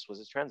analysis was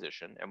a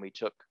transition, and we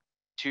took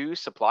 2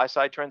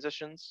 supply-side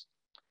transitions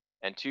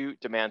and 2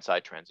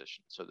 demand-side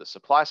transitions. So the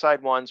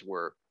supply-side ones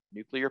were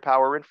nuclear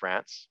power in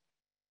France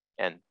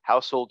and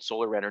household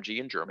solar energy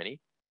in Germany.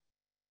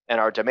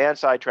 And our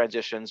demand-side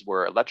transitions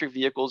were electric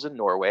vehicles in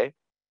Norway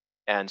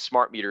and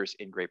smart meters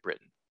in Great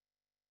Britain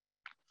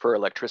for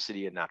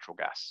electricity and natural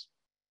gas.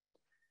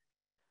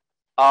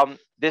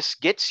 This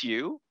gets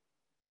you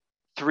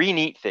 3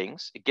 neat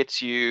things. It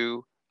gets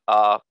you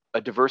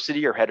a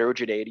diversity or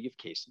heterogeneity of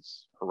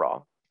cases,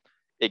 hurrah.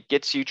 It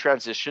gets you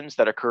transitions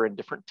that occur in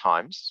different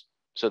times.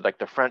 So like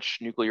the French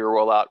nuclear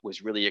rollout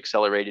was really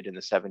accelerated in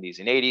the 70s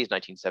and 80s,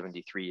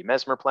 1973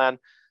 Mesmer plan.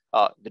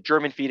 The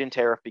German feed-in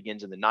tariff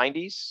begins in the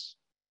 90s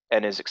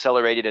and is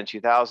accelerated in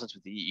 2000s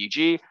with the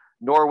EEG.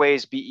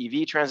 Norway's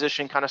BEV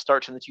transition kind of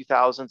starts in the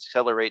 2000s,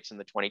 accelerates in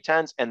the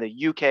 2010s, and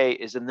the UK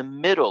is in the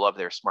middle of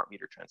their smart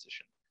meter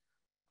transition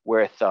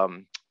with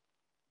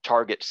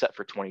target set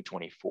for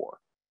 2024.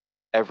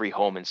 Every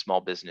home and small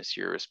business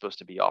here is supposed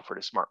to be offered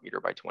a smart meter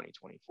by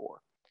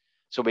 2024.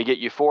 So we get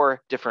you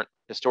 4 different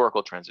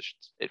historical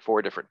transitions at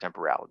 4 different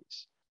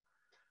temporalities.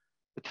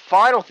 But the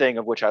final thing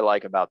of which I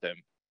like about them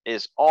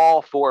is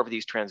all 4 of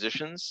these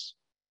transitions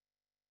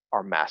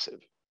are massive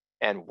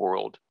and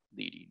world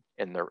leading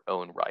in their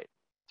own right.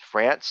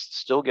 France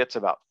still gets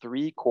about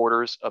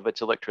 3/4 of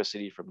its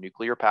electricity from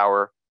nuclear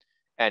power,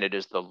 and it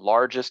is the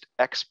largest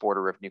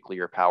exporter of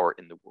nuclear power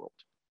in the world.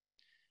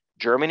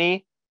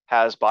 Germany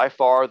has by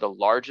far the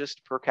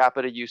largest per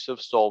capita use of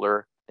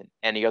solar than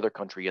any other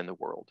country in the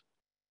world.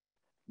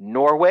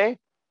 Norway,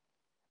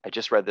 I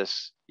just read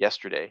this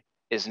yesterday,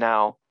 is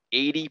now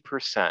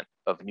 80%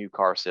 of new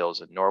car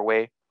sales in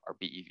Norway are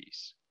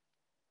BEVs.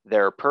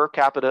 Their per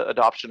capita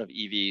adoption of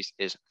EVs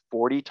is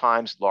 40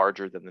 times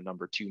larger than the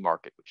number 2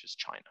 market, which is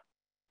China.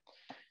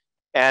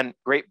 And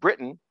Great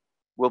Britain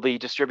will be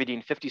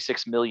distributing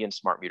 56 million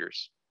smart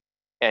meters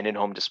and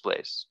in-home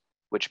displays,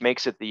 which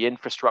makes it the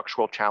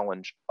infrastructural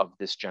challenge of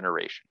this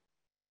generation,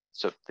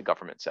 so the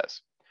government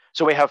says.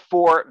 So we have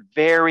 4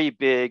 very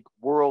big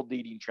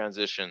world-leading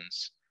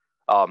transitions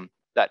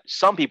that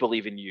some people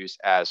even use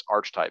as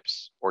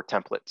archetypes or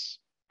templates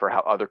for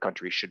how other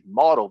countries should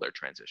model their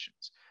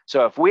transitions.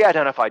 So if we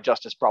identify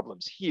justice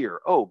problems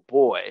here, oh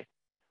boy,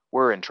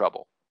 we're in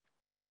trouble.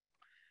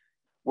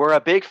 We're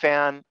a big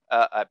fan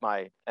at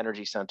my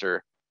energy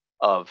center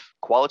of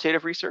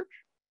qualitative research,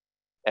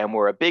 and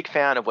we're a big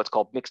fan of what's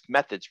called mixed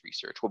methods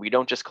research, where we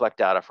don't just collect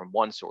data from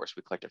one source,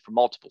 we collect it from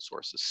multiple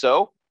sources.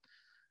 So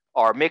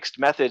our mixed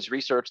methods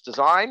research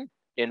design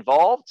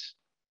involved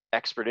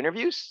expert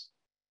interviews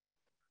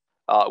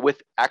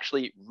with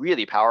actually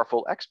really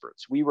powerful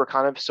experts. We were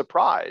kind of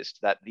surprised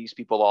that these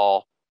people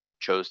all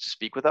chose to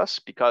speak with us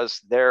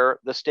because they're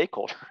the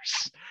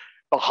stakeholders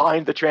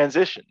behind the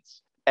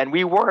transitions. And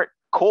we weren't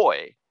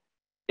coy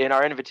in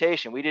our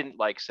invitation. We didn't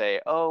like say,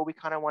 oh, we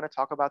kind of want to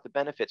talk about the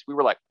benefits. We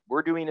were like,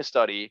 we're doing a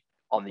study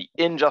on the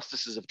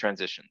injustices of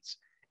transitions,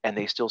 and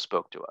they still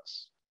spoke to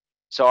us.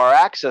 So our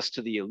access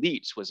to the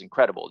elites was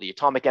incredible. The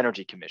Atomic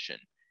Energy Commission,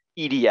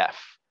 EDF,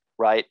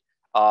 right?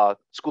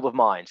 School of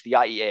Mines, the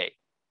IEA,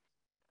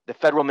 the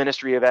Federal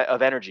Ministry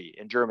of Energy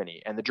in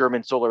Germany, and the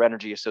German Solar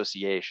Energy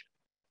Association,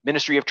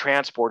 Ministry of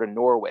Transport in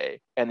Norway,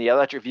 and the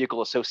Electric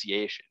Vehicle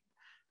Association,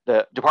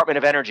 the Department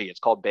of Energy, it's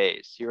called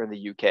BEIS here in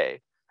the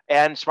UK,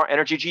 and Smart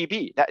Energy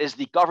GB, that is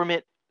the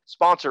government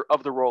sponsor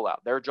of the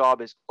rollout. Their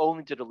job is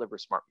only to deliver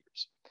smart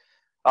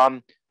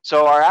meters.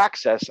 So our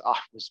access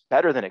was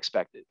better than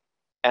expected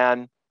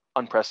and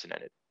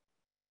unprecedented.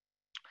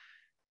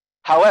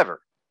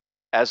 However,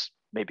 as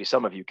maybe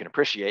some of you can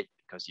appreciate,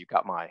 because you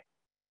got my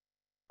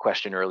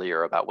question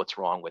earlier about what's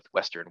wrong with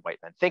Western white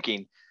men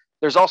thinking,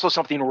 there's also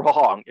something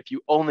wrong if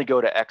you only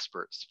go to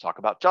experts to talk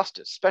about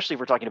justice, especially if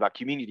we're talking about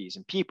communities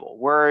and people.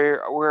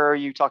 Where are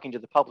you talking to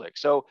the public?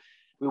 So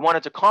we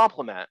wanted to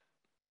complement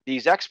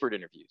these expert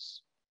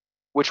interviews,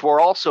 which were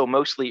also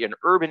mostly in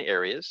urban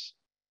areas,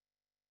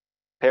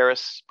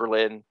 Paris,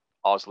 Berlin,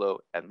 Oslo,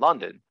 and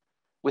London,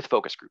 with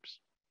focus groups.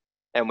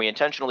 And we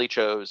intentionally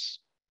chose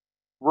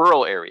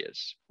rural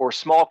areas or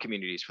small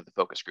communities for the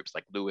focus groups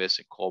like Lewis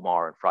and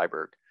Colmar and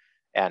Freiburg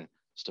and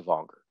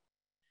Stavanger.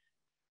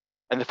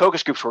 And the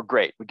focus groups were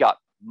great. We got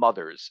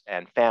mothers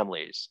and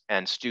families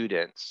and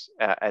students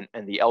and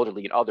the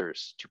elderly and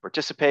others to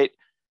participate.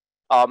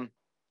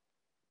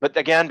 But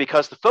again,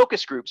 because the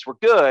focus groups were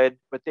good,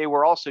 but they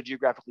were also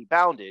geographically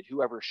bounded,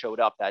 whoever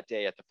showed up that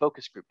day at the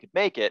focus group could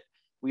make it.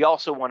 We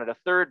also wanted a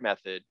third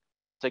method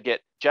to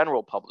get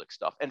general public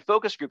stuff. And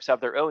focus groups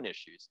have their own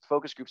issues.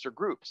 Focus groups are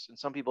groups, and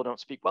some people don't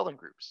speak well in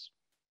groups.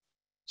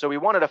 So we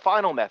wanted a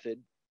final method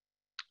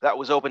that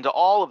was open to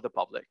all of the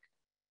public,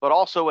 but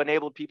also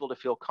enabled people to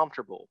feel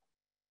comfortable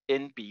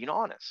in being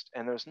honest.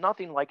 And there's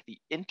nothing like the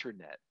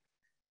internet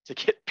to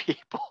get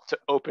people to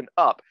open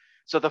up.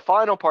 So the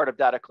final part of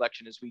data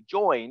collection is we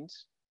joined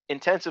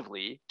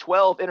intensively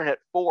 12 internet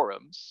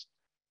forums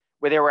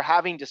where they were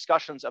having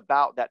discussions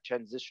about that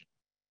transition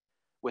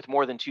with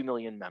more than 2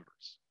 million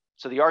members.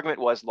 So the argument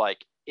was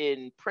like,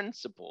 in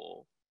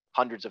principle,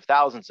 hundreds of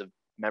thousands of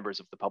members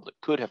of the public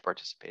could have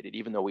participated,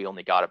 even though we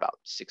only got about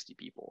 60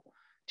 people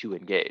to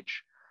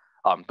engage.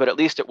 But at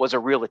least it was a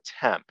real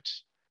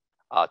attempt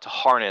to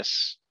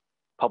harness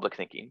public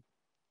thinking,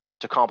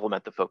 to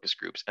complement the focus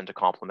groups, and to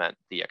complement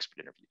the expert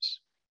interviews.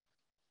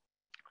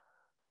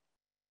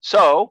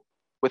 So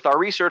with our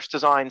research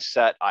design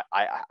set,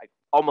 I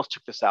almost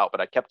took this out, but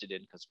I kept it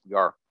in because we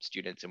are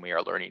students and we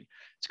are learning.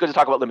 It's good to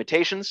talk about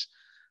limitations.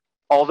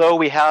 Although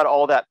we had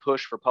all that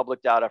push for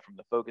public data from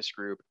the focus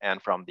group and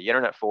from the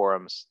internet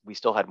forums, we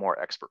still had more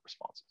expert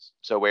responses.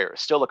 So we're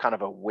still a kind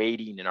of a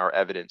weighting in our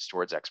evidence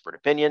towards expert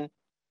opinion.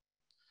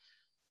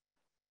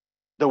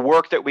 The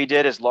work that we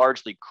did is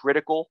largely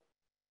critical.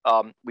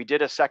 We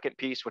did a second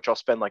piece, which I'll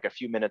spend like a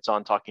few minutes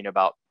on talking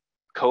about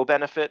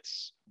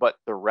co-benefits, but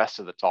the rest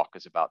of the talk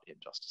is about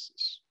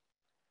injustices.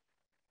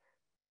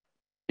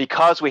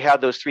 Because we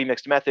had those 3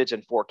 mixed methods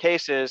in 4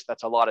 cases,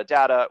 that's a lot of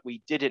data.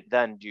 We didn't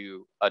then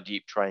do a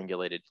deep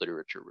triangulated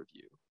literature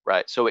review,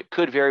 right? So it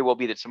could very well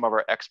be that some of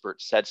our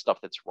experts said stuff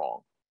that's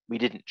wrong. We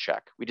didn't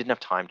check. We didn't have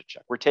time to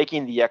check. We're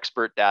taking the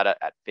expert data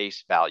at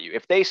face value.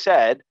 If they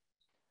said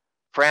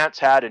France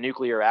had a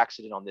nuclear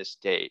accident on this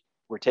date,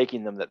 we're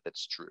taking them that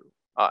that's true.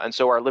 And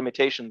so our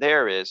limitation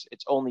there is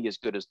it's only as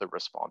good as the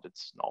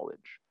respondent's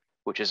knowledge,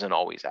 which isn't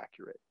always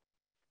accurate.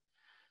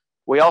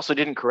 We also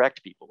didn't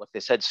correct people. If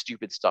they said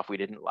stupid stuff, we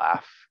didn't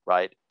laugh,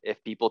 right?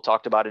 If people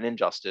talked about an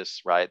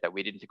injustice, right, that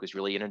we didn't think was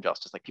really an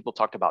injustice, like people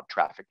talked about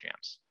traffic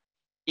jams.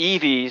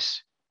 EVs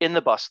in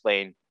the bus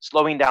lane,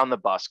 slowing down the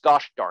bus,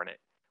 gosh darn it.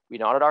 We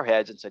nodded our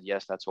heads and said,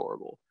 yes, that's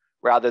horrible,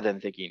 rather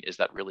than thinking, is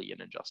that really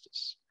an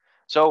injustice?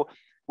 So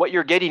what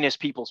you're getting is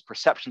people's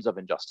perceptions of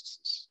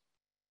injustices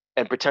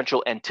and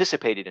potential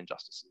anticipated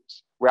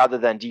injustices, rather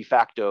than de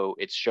facto,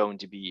 it's shown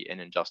to be an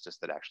injustice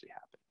that actually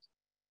happened.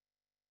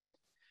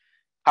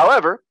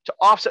 However, to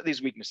offset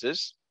these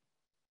weaknesses,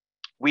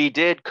 we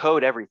did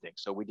code everything.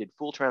 So we did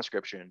full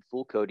transcription,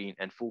 full coding,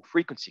 and full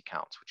frequency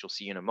counts, which you'll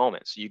see in a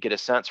moment. So you get a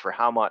sense for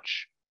how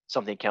much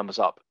something comes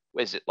up.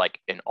 Is it like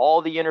in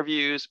all the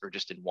interviews or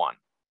just in one?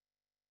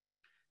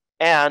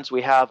 And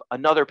we have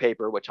another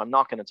paper, which I'm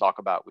not going to talk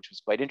about, which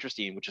was quite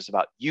interesting, which is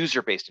about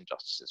user-based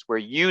injustices, where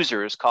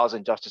users cause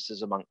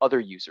injustices among other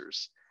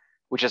users,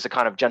 which is a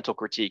kind of gentle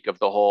critique of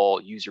the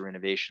whole user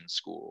innovation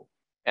school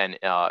and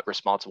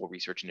responsible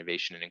research,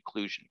 innovation, and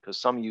inclusion, because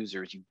some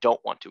users you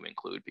don't want to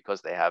include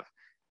because they have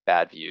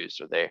bad views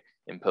or they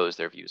impose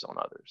their views on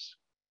others.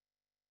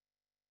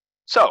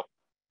 So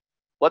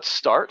let's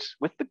start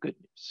with the good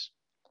news.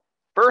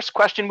 First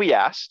question we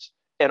asked,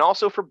 and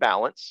also for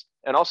balance,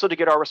 and also to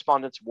get our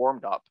respondents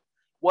warmed up,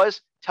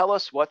 was tell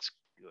us what's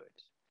good.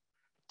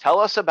 Tell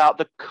us about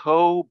the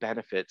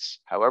co-benefits,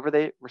 however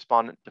the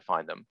respondent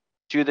defined them,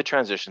 to the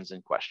transitions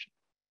in question.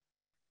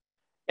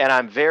 And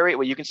I'm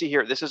well, you can see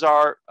here, this is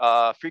our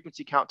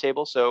frequency count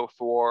table. So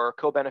for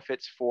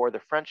co-benefits for the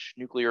French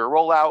nuclear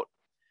rollout,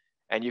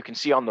 and you can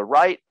see on the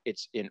right,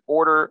 it's in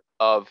order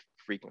of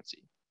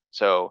frequency.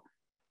 So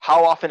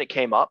how often it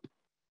came up,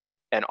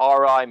 and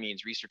RI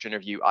means research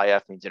interview,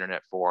 IF means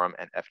internet forum,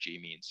 and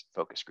FG means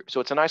focus group. So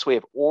it's a nice way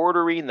of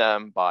ordering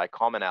them by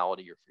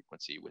commonality or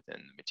frequency within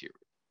the material.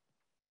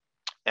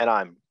 And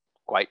I'm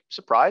quite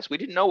surprised. We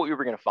didn't know what we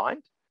were going to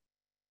find.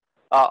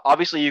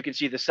 Obviously, you can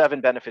see the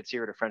 7 benefits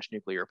here to French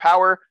nuclear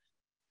power.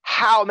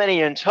 How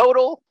many in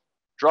total?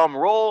 Drum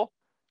roll,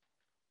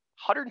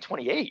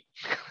 128.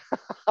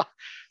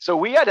 So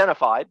we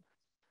identified,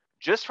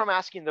 just from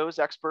asking those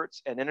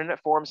experts and internet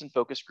forums and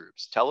focus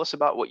groups, tell us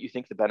about what you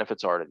think the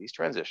benefits are to these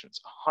transitions,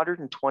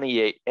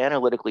 128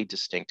 analytically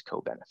distinct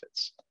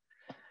co-benefits.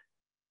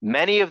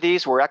 Many of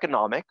these were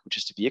economic, which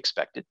is to be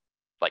expected,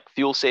 like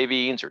fuel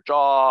savings or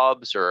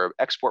jobs or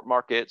export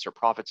markets or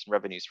profits and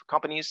revenues for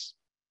companies.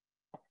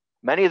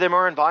 Many of them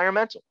are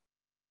environmental,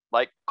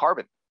 like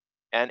carbon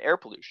and air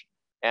pollution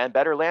and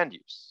better land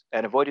use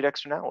and avoided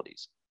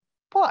externalities.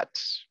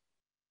 But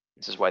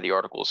this is why the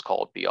article is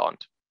called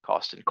Beyond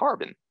Cost and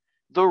Carbon.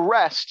 The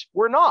rest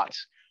were not.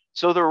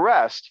 So the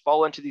rest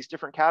fall into these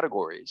different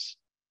categories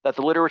that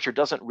the literature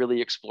doesn't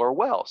really explore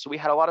well. So we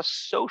had a lot of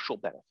social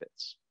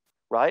benefits,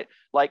 right?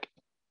 Like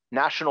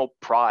national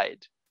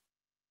pride,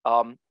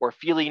 or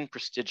feeling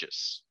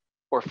prestigious,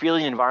 or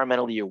feeling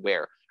environmentally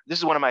aware. This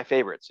is one of my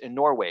favorites. In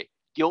Norway,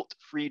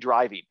 guilt-free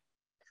driving.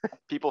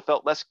 People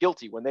felt less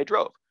guilty when they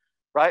drove,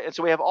 right? And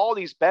so we have all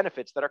these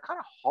benefits that are kind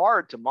of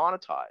hard to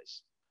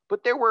monetize,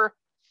 but there were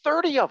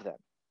 30 of them.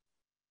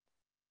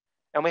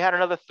 And we had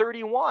another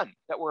 31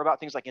 that were about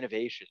things like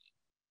innovation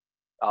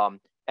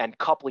and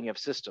coupling of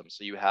systems.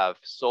 So you have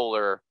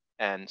solar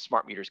and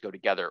smart meters go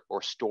together,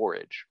 or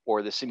storage,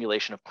 or the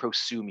simulation of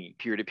prosuming,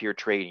 peer-to-peer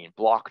trading,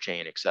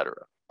 blockchain, et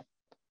cetera.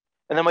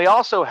 And then we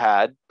also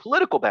had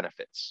political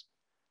benefits,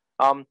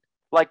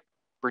 like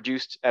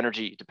reduced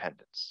energy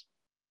dependence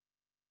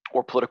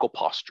or political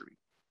posturing.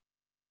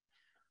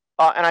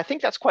 And I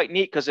think that's quite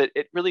neat because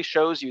it really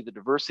shows you the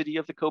diversity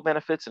of the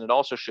co-benefits, and it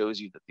also shows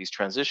you that these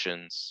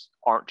transitions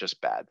aren't just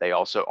bad. They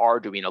also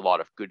are doing a lot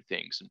of good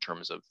things in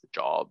terms of the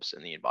jobs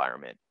and the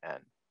environment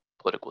and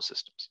political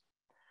systems.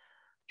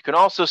 You can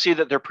also see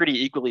that they're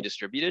pretty equally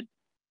distributed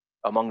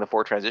among the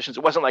 4 transitions.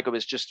 It wasn't like it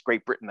was just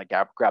Great Britain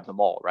that grabbed them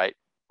all, right?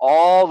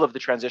 All of the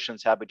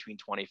transitions have between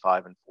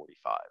 25 and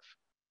 45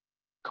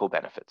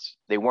 co-benefits.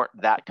 They weren't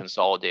that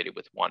consolidated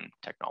with one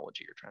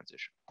technology or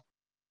transition.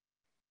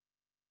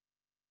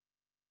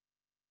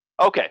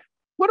 Okay,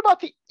 what about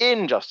the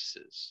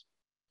injustices?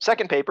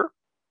 Second paper,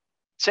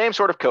 same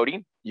sort of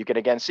coding. You can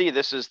again see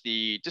this is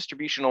the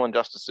distributional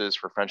injustices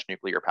for French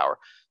nuclear power.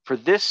 For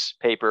this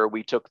paper,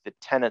 we took the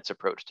tenets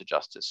approach to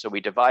justice. So we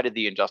divided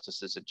the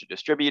injustices into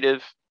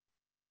distributive,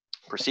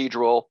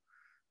 procedural,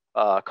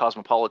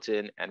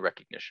 cosmopolitan, and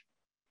recognition.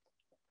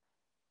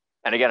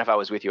 And again, if I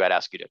was with you, I'd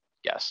ask you to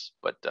guess.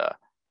 But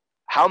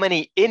how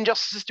many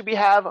injustices do we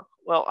have?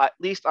 Well, at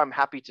least I'm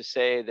happy to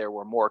say there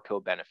were more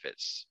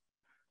co-benefits.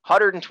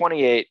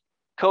 128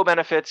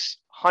 co-benefits,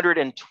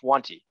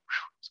 120,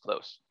 it's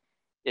close,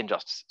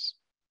 injustices.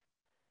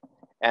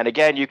 And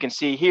again, you can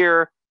see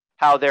here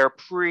how they're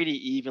pretty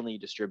evenly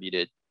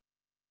distributed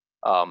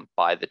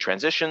by the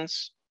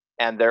transitions,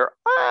 and they're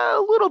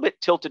a little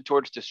bit tilted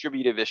towards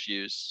distributive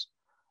issues,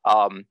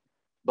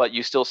 but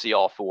you still see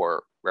all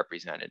 4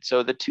 represented.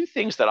 So the 2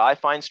 things that I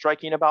find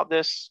striking about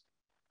this,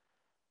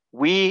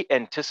 we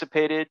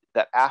anticipated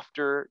that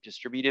after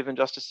distributive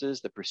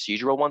injustices, the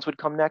procedural ones would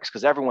come next,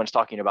 because everyone's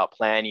talking about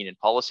planning and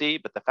policy,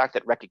 but the fact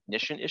that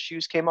recognition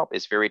issues came up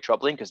is very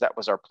troubling, because that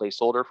was our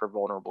placeholder for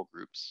vulnerable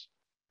groups.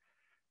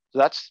 So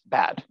that's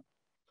bad.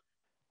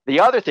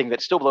 The other thing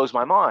that still blows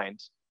my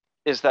mind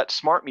is that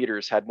smart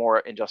meters had more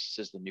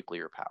injustices than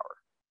nuclear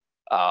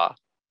power.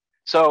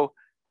 So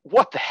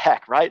what the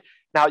heck, right?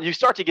 Now you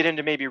start to get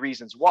into maybe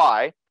reasons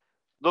why.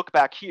 Look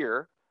back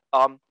here.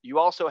 you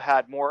also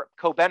had more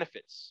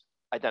co-benefits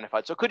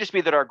identified. So it could just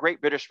be that our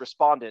Great British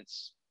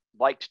respondents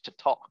liked to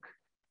talk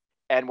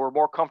and were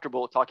more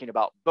comfortable talking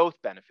about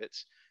both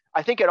benefits.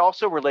 I think it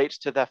also relates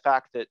to the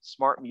fact that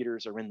smart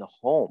meters are in the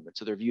home, and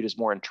so they're viewed as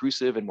more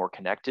intrusive and more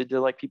connected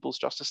to like people's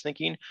justice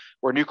thinking,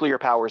 where nuclear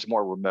power is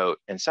more remote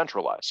and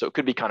centralized. So it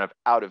could be kind of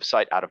out of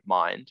sight, out of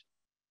mind.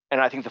 And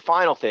I think the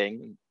final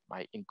thing,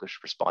 my English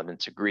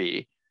respondents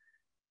agree,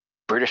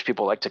 British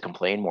people like to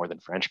complain more than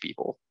French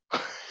people.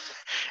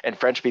 And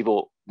French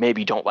people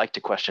maybe don't like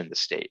to question the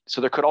state. So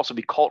there could also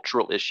be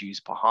cultural issues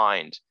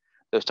behind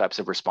those types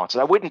of responses.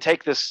 I wouldn't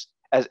take this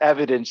as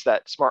evidence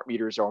that smart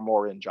meters are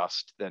more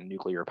unjust than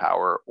nuclear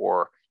power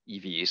or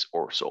EVs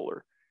or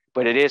solar,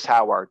 but it is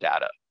how our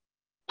data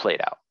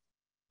played out.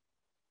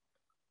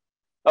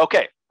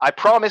 Okay, I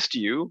promised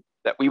you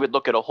that we would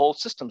look at a whole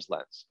systems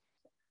lens.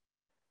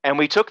 And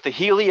we took the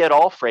Healy et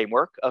al.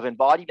 Framework of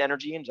embodied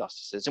energy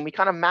injustices, and we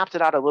kind of mapped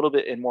it out a little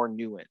bit in more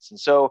nuance. And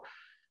so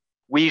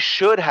we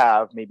should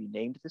have maybe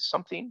named this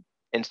something.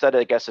 Instead,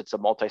 I guess it's a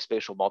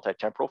multispatial,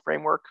 multi-temporal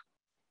framework.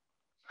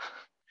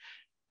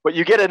 But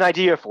you get an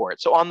idea for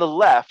it. So on the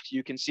left,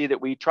 you can see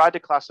that we tried to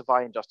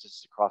classify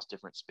injustices across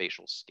different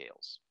spatial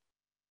scales.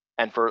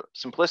 And for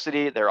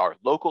simplicity, there are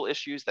local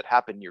issues that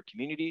happen near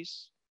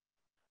communities.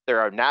 There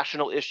are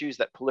national issues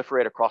that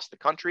proliferate across the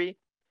country.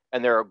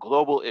 And there are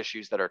global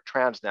issues that are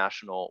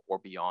transnational or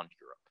beyond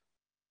Europe.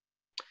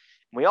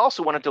 We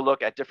also wanted to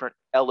look at different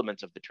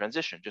elements of the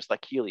transition, just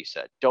like Healy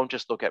said. Don't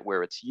just look at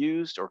where it's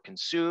used or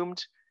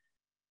consumed.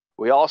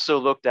 We also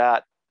looked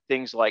at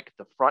things like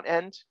the front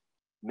end,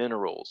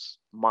 minerals,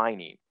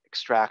 mining,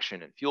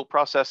 extraction, and fuel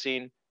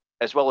processing,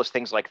 as well as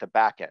things like the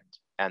back end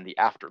and the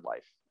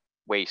afterlife,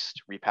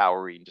 waste,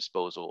 repowering,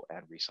 disposal,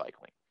 and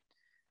recycling.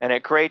 And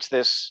it creates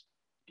this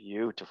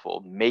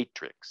beautiful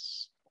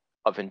matrix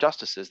of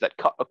injustices that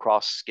cut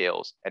across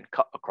scales and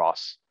cut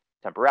across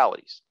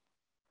temporalities.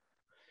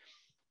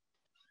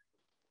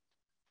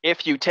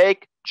 If you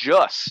take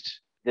just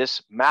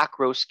this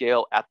macro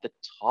scale at the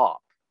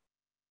top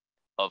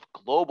of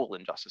global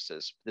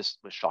injustices, this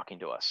was shocking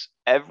to us.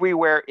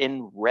 Everywhere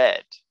in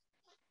red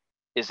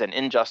is an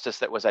injustice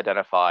that was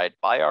identified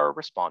by our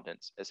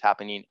respondents as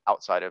happening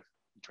outside of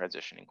the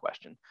transition in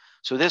question.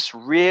 So this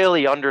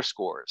really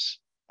underscores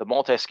the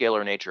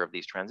multiscalar nature of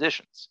these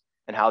transitions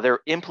and how they're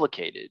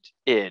implicated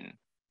in,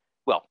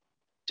 well,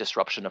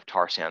 disruption of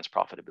tar sands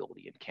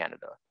profitability in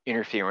Canada,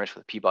 interference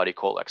with Peabody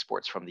coal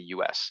exports from the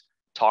US,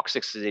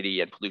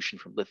 toxicity and pollution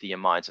from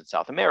lithium mines in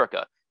South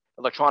America,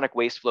 electronic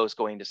waste flows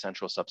going to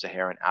Central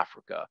Sub-Saharan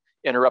Africa,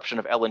 interruption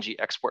of LNG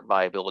export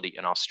viability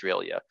in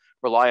Australia,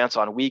 reliance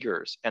on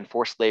Uyghurs and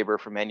forced labor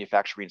for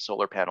manufacturing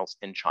solar panels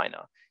in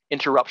China,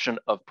 interruption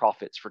of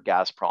profits for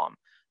Gazprom,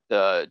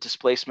 the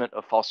displacement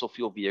of fossil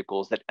fuel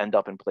vehicles that end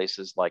up in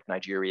places like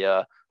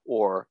Nigeria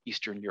or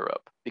Eastern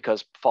Europe,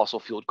 because fossil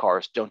fueled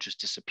cars don't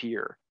just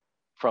disappear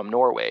from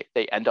Norway,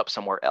 they end up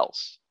somewhere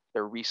else.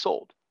 They're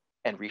resold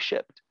and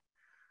reshipped.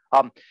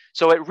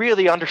 So it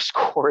really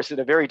underscores in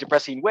a very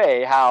depressing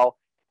way how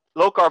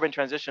low carbon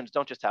transitions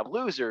don't just have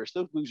losers,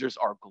 those losers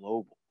are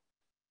global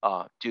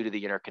due to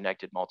the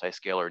interconnected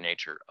multi-scalar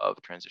nature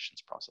of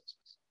transitions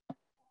processes.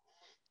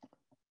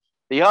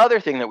 The other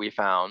thing that we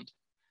found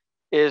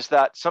is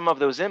that some of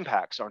those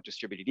impacts aren't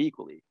distributed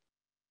equally.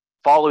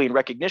 Following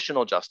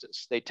recognitional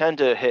justice, they tend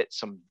to hit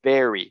some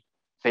very,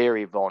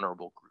 very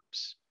vulnerable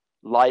groups,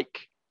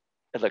 like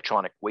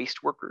electronic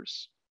waste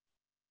workers,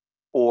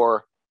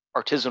 or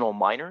artisanal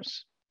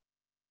miners,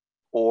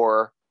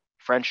 or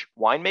French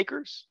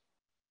winemakers,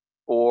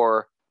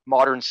 or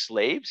modern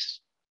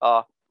slaves,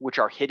 which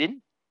are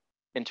hidden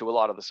into a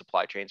lot of the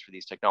supply chains for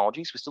these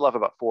technologies. We still have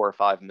about 4 or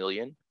 5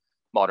 million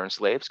modern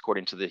slaves,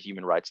 according to the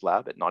Human Rights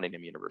Lab at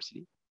Nottingham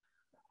University.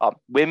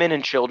 Women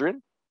and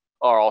children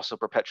are also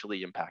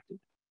perpetually impacted.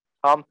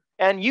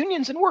 And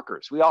unions and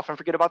workers. We often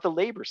forget about the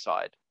labor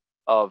side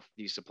of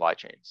these supply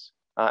chains.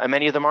 And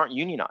many of them aren't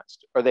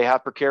unionized, or they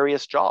have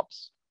precarious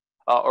jobs,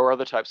 or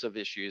other types of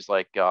issues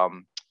like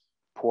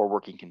poor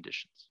working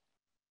conditions.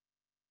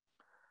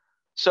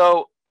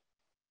 So,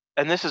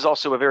 and this is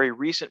also a very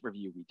recent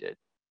review we did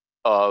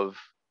of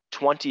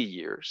 20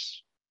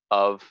 years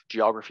of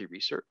geography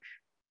research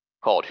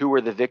called Who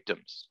Were the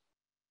Victims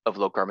of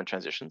Low Carbon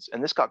Transitions?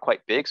 And this got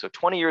quite big. So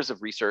 20 years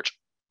of research,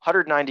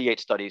 198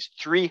 studies,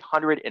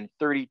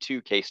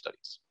 332 case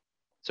studies.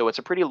 So it's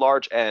a pretty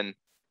large and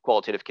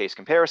qualitative case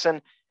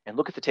comparison. And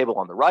look at the table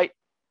on the right. It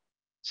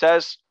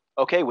says,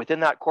 okay,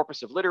 within that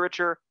corpus of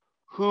literature,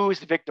 who's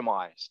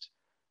victimized?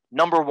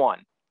 Number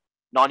 1,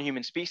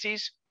 non-human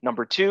species.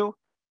 Number 2,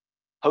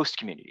 host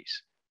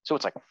communities. So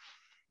it's like,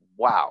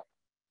 wow,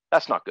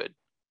 that's not good.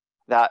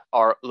 That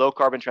our low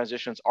carbon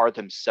transitions are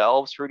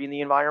themselves hurting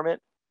the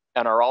environment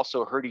and are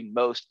also hurting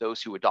most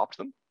those who adopt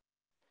them.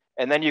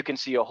 And then you can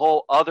see a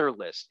whole other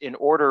list in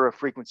order of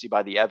frequency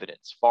by the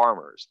evidence: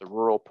 farmers, the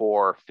rural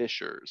poor,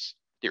 fishers,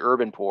 the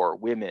urban poor,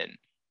 women,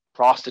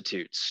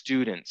 prostitutes,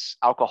 students,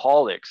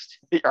 alcoholics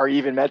are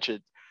even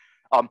mentioned.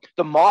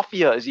 The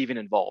mafia is even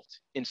involved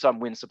in some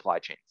wind supply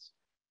chains,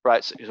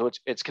 right? So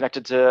it's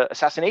connected to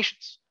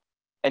assassinations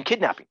and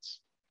kidnappings.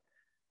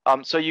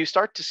 So you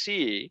start to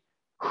see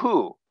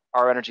who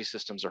our energy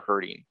systems are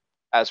hurting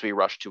as we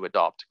rush to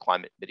adopt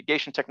climate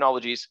mitigation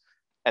technologies.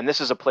 And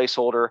this is a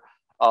placeholder.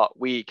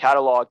 We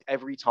cataloged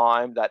every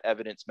time that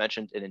evidence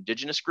mentioned an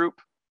indigenous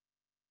group.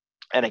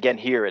 And again,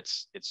 here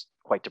it's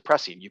quite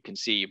depressing. You can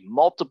see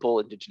multiple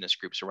indigenous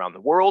groups around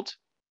the world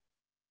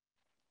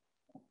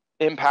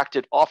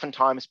impacted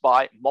oftentimes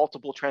by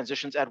multiple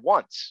transitions at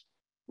once,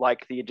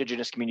 like the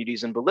indigenous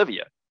communities in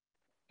Bolivia,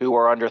 who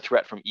are under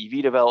threat from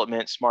EV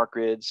development, smart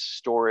grids,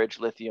 storage,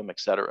 lithium, et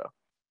cetera.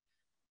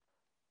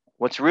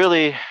 What's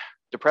really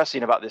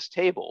depressing about this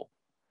table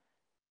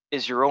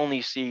is you're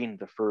only seeing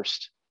the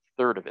first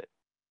third of it.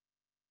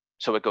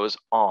 So it goes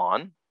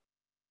on.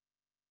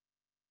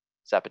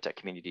 Zapotec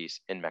communities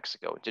in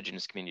Mexico,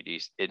 indigenous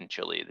communities in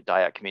Chile, the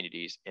Dayak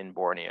communities in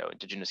Borneo,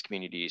 indigenous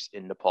communities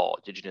in Nepal,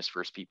 indigenous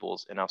First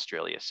Peoples in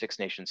Australia, Six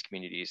Nations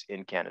communities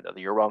in Canada,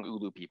 the Orang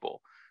Ulu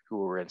people who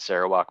were in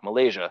Sarawak,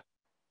 Malaysia,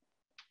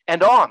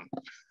 and on.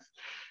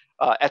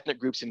 Ethnic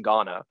groups in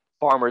Ghana,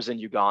 farmers in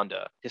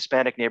Uganda,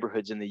 Hispanic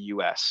neighborhoods in the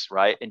US,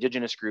 right?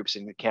 Indigenous groups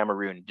in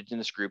Cameroon,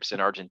 indigenous groups in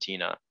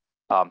Argentina,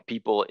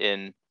 people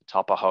in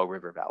Tapahoe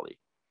River Valley.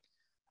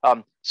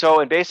 And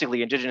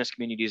basically indigenous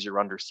communities are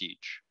under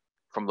siege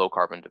from low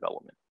carbon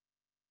development.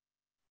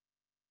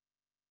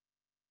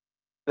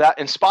 That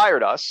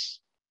inspired us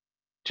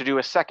to do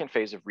a second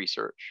phase of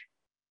research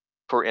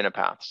for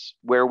Innopaths,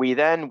 where we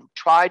then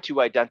tried to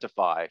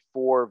identify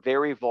 4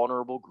 very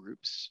vulnerable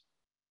groups,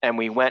 and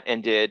we went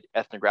and did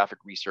ethnographic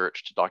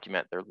research to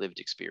document their lived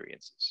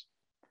experiences.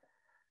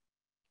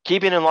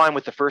 Keeping in line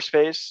with the first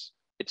phase,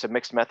 it's a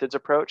mixed methods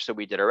approach. So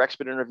we did our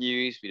expert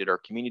interviews, we did our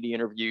community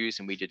interviews,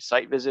 and we did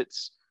site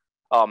visits.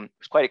 It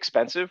was quite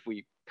expensive.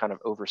 We kind of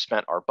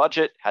overspent our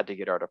budget, had to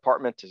get our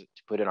department to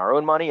put in our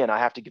own money. And I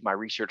have to give my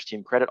research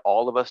team credit.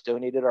 All of us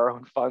donated our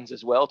own funds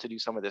as well to do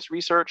some of this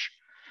research.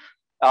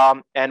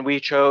 And we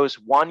chose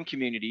one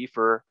community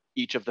for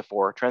each of the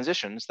 4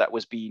 transitions that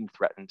was being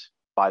threatened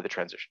by the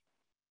transition.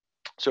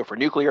 So for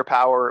nuclear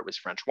power, it was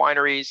French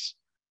wineries.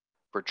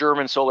 For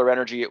German solar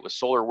energy, it was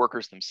solar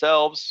workers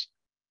themselves.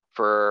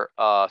 For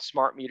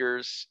smart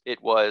meters,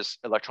 it was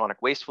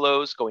electronic waste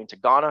flows going to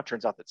Ghana.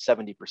 Turns out that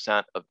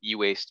 70% of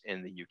e-waste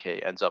in the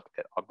UK ends up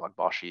at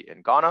Ogbagbashi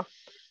in Ghana.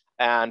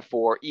 And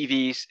for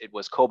EVs, it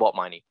was cobalt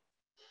mining.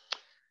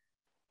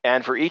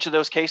 And for each of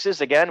those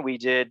cases, again, we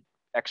did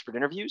expert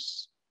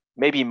interviews.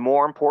 Maybe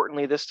more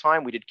importantly this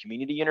time, we did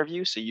community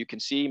interviews. So you can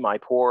see my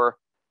poor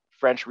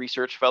French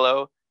research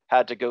fellow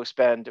had to go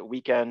spend a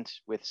weekend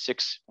with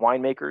 6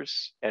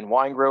 winemakers and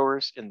wine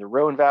growers in the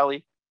Rhone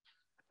Valley.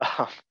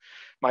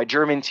 My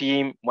German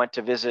team went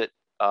to visit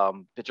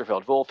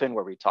Bitterfeld-Wolfen,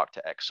 where we talked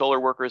to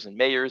ex-solar workers and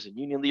mayors and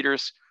union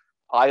leaders.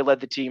 I led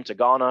the team to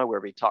Ghana,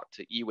 where we talked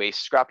to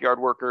e-waste scrapyard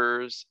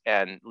workers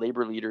and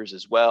labor leaders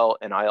as well.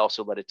 And I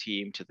also led a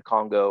team to the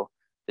Congo,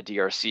 the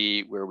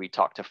DRC, where we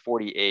talked to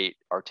 48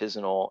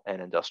 artisanal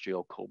and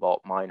industrial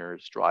cobalt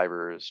miners,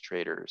 drivers,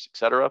 traders, et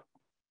cetera.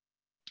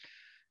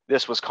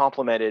 This was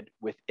complemented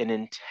with an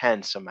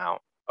intense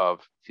amount of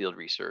field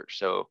research.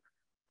 So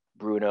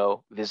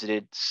Bruno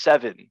visited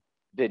 7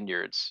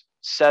 vineyards,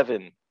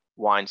 7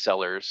 wine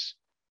cellars,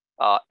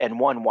 and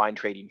 1 wine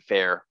trading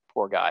fair,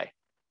 poor guy.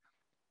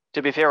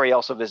 To be fair, he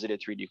also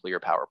visited 3 nuclear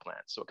power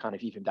plants, so it kind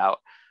of evened out.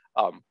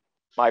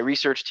 My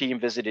research team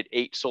visited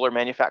 8 solar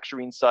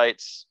manufacturing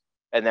sites,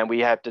 and then we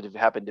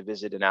happened to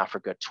visit in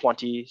Africa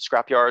 20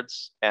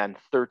 scrapyards and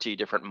 30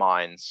 different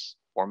mines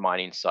or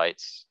mining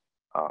sites.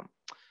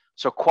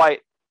 So quite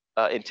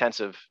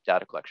intensive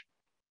data collection.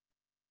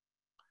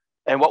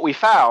 And what we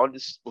found,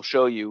 this will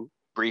show you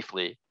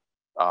briefly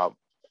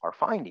our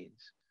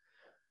findings.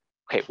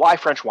 Okay, why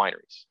French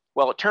wineries?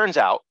 Well, it turns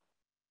out,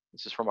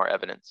 this is from our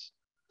evidence,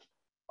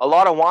 a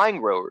lot of wine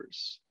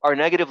growers are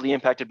negatively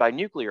impacted by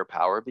nuclear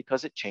power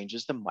because it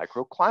changes the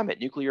microclimate.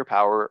 Nuclear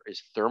power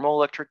is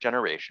thermoelectric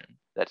generation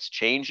that's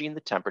changing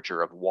the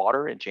temperature of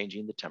water and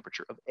changing the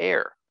temperature of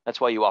air. That's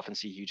why you often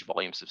see huge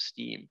volumes of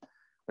steam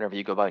whenever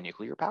you go by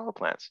nuclear power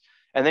plants.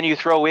 And then you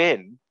throw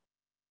in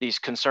these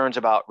concerns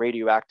about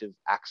radioactive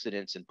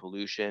accidents and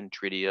pollution,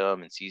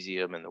 tritium and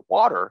cesium in the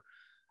water,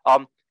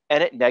 and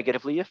it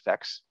negatively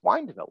affects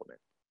wine development.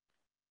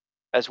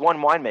 As one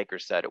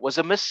winemaker said, it was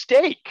a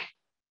mistake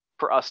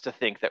for us to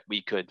think that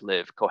we could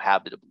live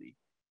cohabitably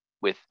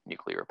with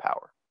nuclear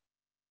power.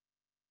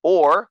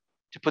 Or,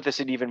 to put this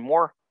in even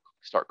more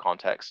stark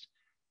context,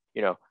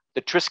 the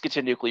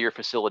Trisketon nuclear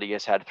facility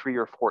has had 3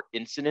 or 4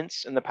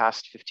 incidents in the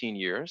past 15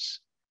 years.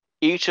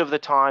 Each of the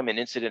time an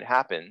incident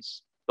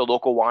happens, the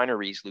local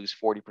wineries lose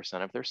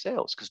 40% of their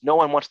sales because no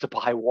one wants to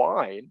buy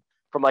wine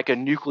from like a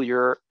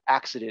nuclear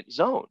accident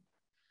zone.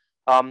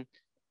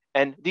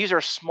 And these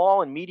are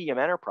small and medium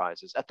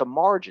enterprises at the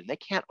margin. They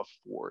can't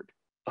afford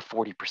a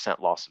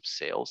 40% loss of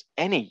sales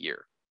any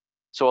year.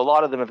 So a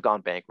lot of them have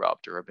gone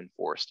bankrupt or have been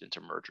forced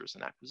into mergers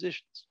and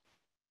acquisitions.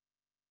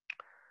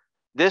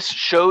 This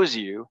shows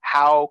you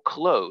how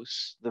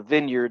close the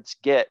vineyards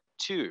get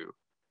to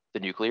the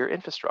nuclear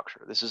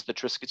infrastructure. This is the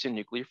Trisketon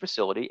nuclear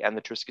facility and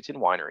the Trisketon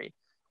winery,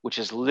 which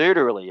is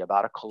literally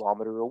about a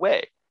kilometer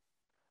away.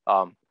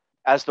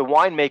 As the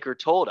winemaker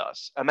told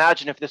us,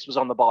 imagine if this was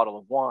on the bottle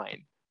of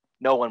wine,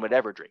 no one would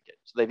ever drink it.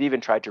 So they've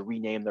even tried to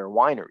rename their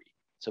winery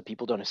so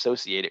people don't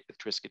associate it with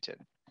Trisketon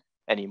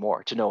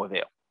anymore, to no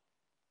avail.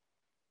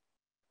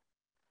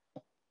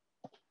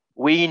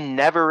 We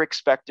never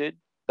expected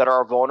that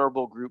our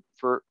vulnerable group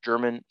for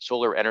German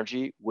solar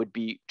energy would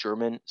be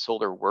German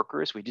solar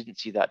workers. We didn't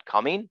see that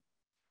coming,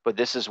 but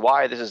this is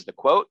why. This is the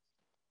quote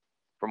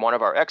from one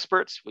of our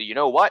experts. Well, you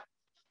know what?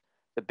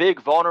 The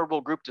big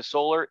vulnerable group to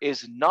solar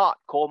is not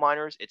coal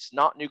miners, it's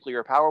not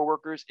nuclear power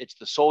workers, it's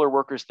the solar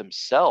workers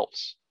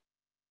themselves.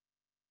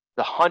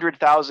 The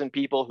 100,000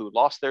 people who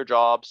lost their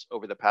jobs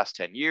over the past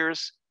 10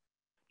 years.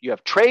 You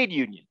have trade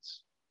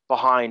unions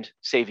behind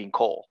saving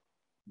coal.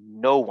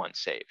 No one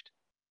saved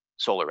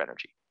solar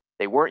energy.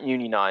 They weren't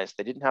unionized,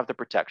 they didn't have the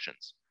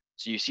protections.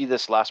 So you see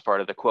this last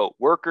part of the quote,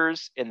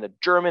 workers in the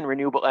German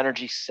renewable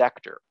energy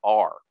sector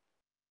are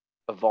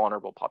a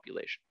vulnerable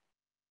population.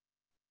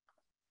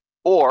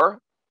 Or,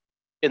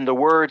 in the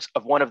words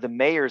of one of the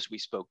mayors we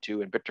spoke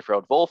to in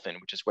Bitterfeld-Wolfen,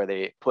 which is where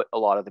they put a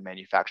lot of the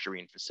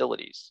manufacturing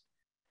facilities,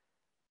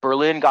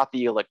 Berlin got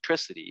the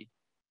electricity,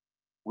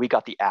 we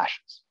got the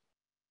ashes.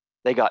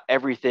 They got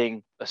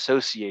everything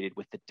associated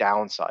with the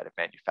downside of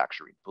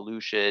manufacturing,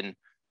 pollution,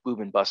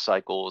 boom and bust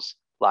cycles,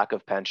 lack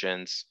of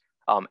pensions.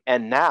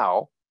 And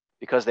now,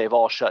 because they've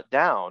all shut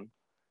down,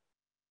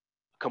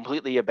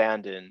 completely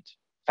abandoned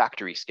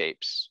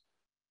factoryscapes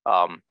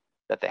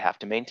that they have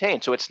to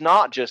maintain. So it's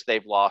not just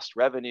they've lost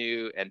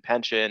revenue and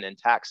pension and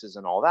taxes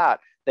and all that.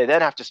 They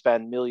then have to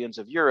spend millions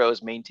of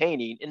euros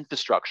maintaining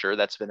infrastructure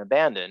that's been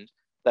abandoned,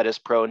 that is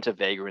prone to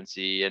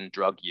vagrancy and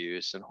drug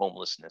use and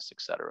homelessness, et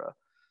cetera.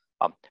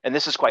 And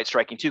this is quite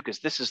striking too, because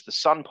this is the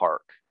Sun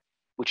Park,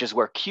 which is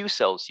where Q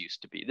cells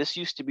used to be. This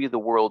used to be the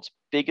world's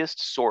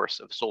biggest source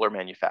of solar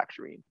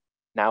manufacturing.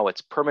 Now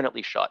it's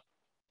permanently shut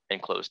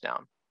and closed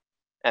down.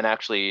 And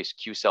actually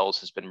Q cells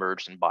has been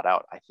merged and bought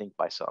out, I think,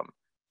 by some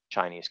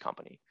Chinese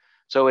company.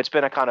 So it's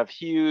been a kind of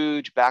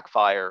huge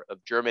backfire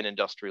of German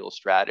industrial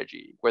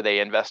strategy where they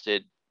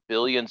invested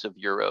billions of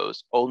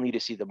euros only to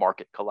see the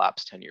market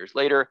collapse 10 years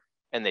later,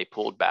 and they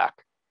pulled back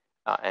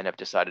and have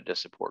decided to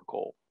support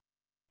coal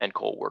and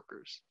coal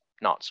workers,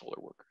 not solar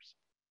workers.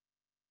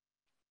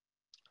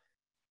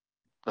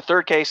 The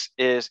third case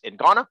is in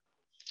Ghana,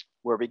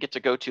 where we get to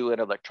go to an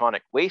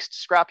electronic waste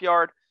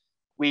scrapyard.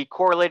 We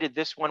correlated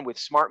this one with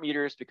smart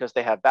meters because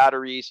they have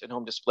batteries and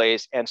home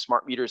displays, and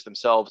smart meters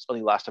themselves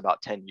only last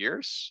about 10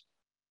 years.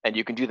 And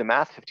you can do the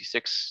math,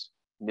 56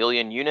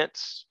 million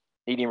units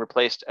needing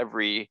replaced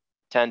every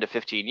 10 to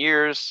 15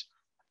 years.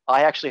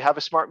 I actually have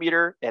a smart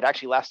meter. It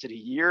actually lasted a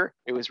year.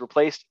 It was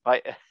replaced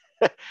by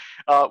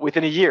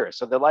within a year.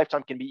 So the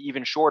lifetime can be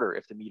even shorter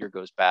if the meter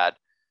goes bad.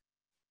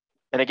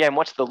 And again,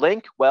 what's the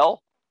link?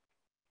 Well,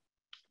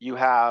 you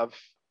have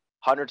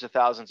hundreds of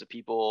thousands of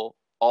people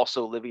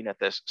also living at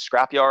this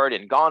scrapyard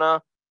in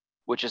Ghana,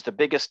 which is the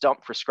biggest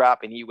dump for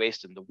scrap and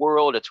e-waste in the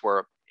world. It's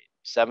where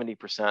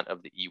 70%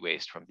 of the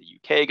e-waste from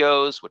the UK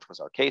goes, which was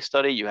our case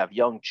study. You have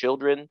young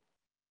children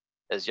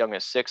as young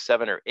as 6,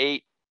 7, or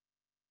 8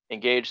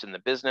 engaged in the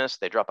business.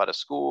 They drop out of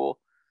school.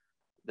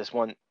 This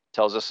one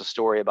tells us a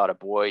story about a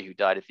boy who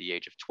died at the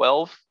age of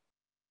 12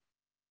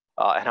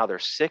 and how they're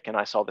sick. And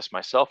I saw this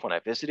myself when I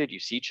visited. You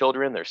see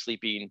children, they're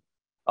sleeping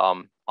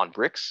on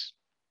bricks,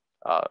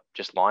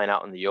 just lying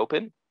out in the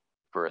open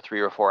for a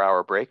 3 or 4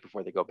 hour break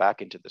before they go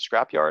back into the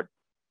scrapyard.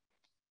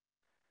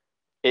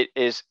 It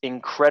is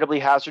incredibly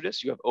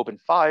hazardous. You have open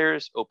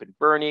fires, open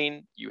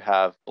burning, you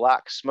have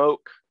black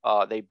smoke.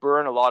 They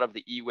burn a lot of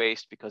the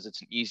e-waste because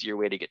it's an easier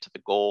way to get to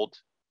the gold,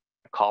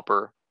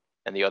 copper,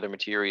 and the other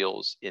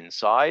materials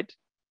inside.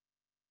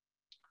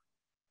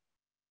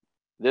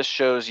 This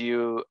shows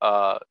you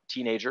a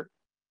teenager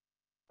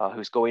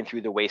who's going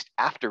through the waste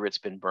after it's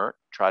been burnt,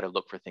 try to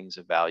look for things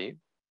of value.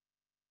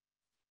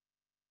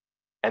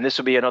 And this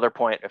would be another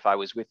point. If I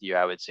was with you,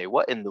 I would say,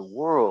 what in the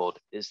world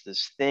is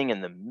this thing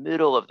in the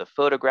middle of the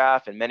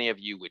photograph? And many of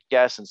you would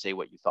guess and say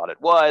what you thought it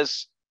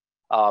was.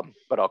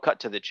 But I'll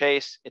cut to the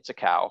chase. It's a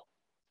cow.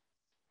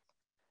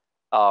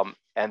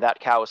 And that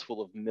cow is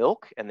full of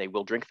milk, and they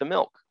will drink the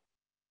milk.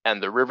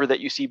 And the river that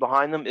you see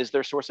behind them is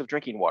their source of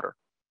drinking water.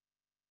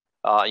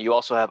 You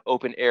also have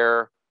open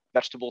air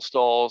vegetable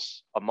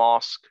stalls, a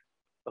mosque,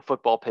 a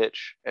football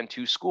pitch, and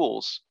 2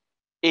 schools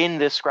in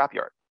this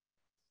scrapyard.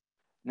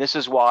 This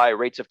is why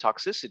rates of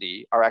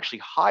toxicity are actually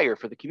higher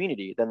for the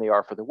community than they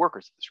are for the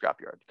workers at the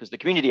scrapyard, because the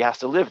community has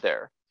to live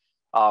there,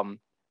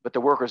 but the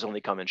workers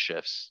only come in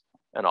shifts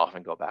and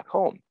often go back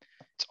home.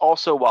 It's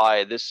also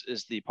why this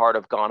is the part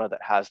of Ghana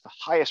that has the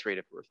highest rate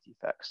of birth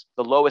defects,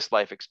 the lowest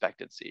life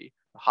expectancy,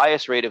 the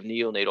highest rate of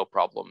neonatal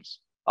problems,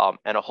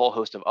 and a whole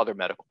host of other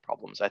medical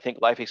problems. I think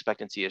life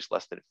expectancy is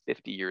less than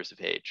 50 years of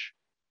age,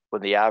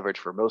 when the average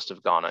for most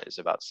of Ghana is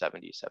about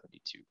 70,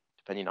 72,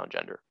 depending on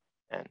gender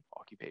and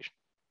occupation.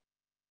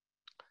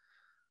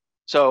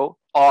 So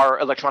our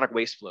electronic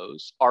waste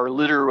flows are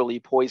literally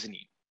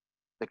poisoning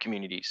the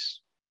communities.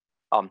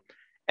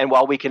 And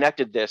while we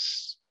connected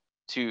this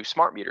to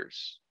smart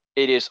meters,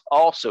 it is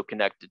also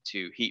connected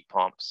to heat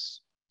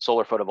pumps,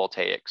 solar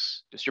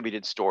photovoltaics,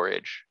 distributed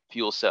storage,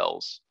 fuel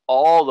cells.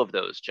 All of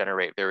those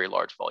generate very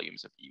large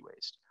volumes of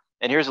e-waste.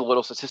 And here's a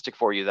little statistic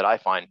for you that I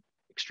find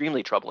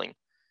extremely troubling.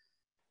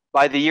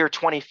 By the year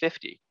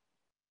 2050,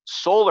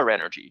 solar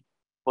energy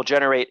will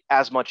generate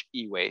as much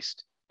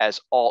e-waste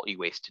as all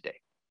e-waste today.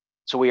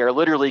 So we are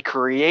literally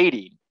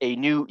creating a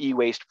new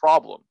e-waste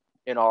problem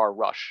in our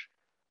rush,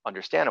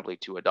 understandably,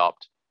 to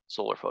adopt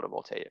solar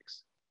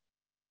photovoltaics.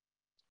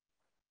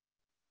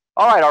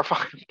 All right, our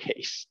final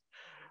case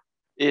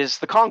is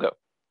the Congo,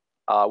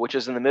 which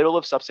is in the middle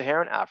of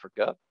sub-Saharan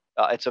Africa.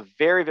 It's a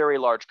very, very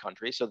large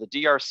country. So the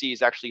DRC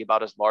is actually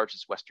about as large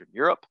as Western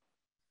Europe.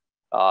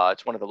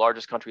 It's one of the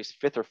largest countries,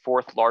 fifth or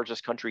fourth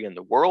largest country in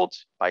the world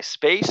by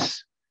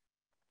space.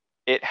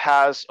 It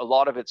has a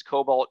lot of its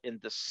cobalt in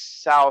the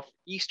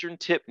southeastern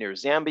tip near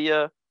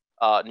Zambia,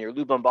 near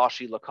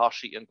Lubumbashi,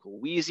 Lakashi, and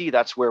Kolwezi.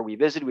 That's where we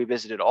visited. We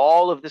visited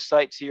all of the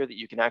sites here that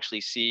you can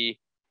actually see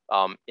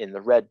in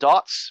the red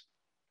dots.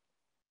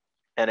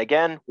 And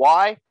again,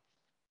 why?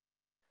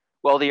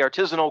 Well, the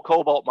artisanal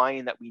cobalt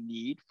mining that we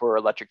need for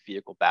electric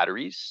vehicle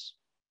batteries,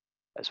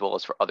 as well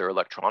as for other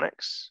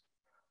electronics,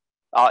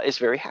 is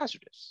very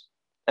hazardous.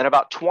 And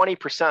about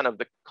 20% of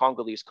the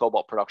Congolese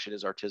cobalt production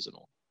is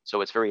artisanal. So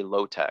it's very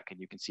low tech. And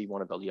you can see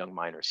one of the young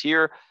miners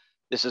here.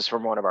 This is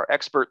from one of our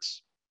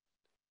experts.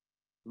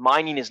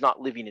 Mining is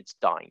not living, it's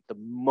dying. The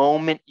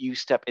moment you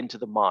step into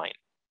the mine,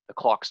 the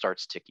clock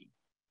starts ticking.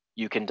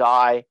 You can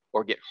die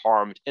or get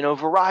harmed in a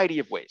variety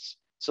of ways.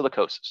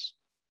 Silicosis,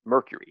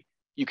 mercury.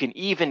 You can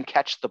even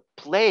catch the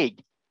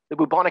plague, the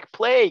bubonic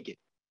plague,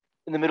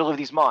 in the middle of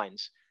these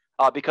mines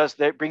because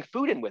they bring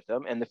food in with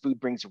them, and the food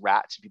brings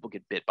rats, and people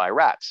get bit by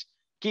rats.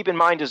 Keep in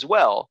mind as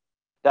well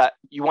that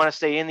you want to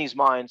stay in these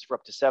mines for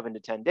up to 7 to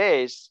 10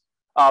 days.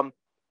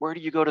 Where do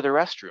you go to the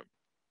restroom?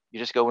 You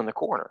just go in the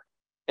corner.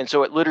 And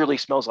so it literally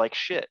smells like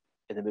shit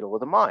in the middle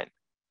of the mine.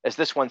 As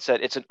this one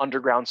said, it's an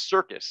underground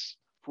circus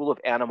full of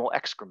animal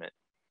excrement.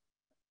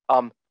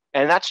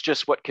 And that's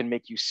just what can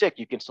make you sick.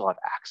 You can still have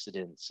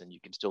accidents, and you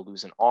can still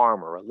lose an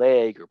arm or a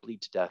leg or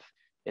bleed to death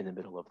in the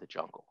middle of the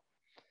jungle.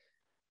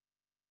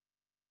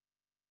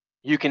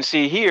 You can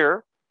see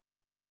here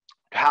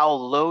how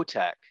low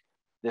tech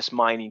this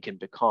mining can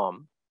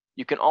become.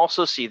 You can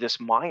also see this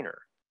miner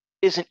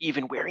isn't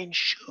even wearing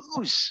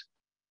shoes.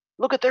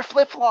 Look at their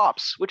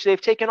flip-flops, which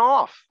they've taken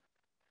off.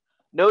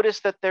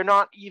 Notice that they're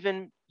not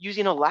even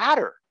using a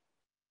ladder.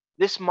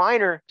 This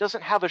miner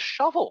doesn't have a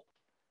shovel.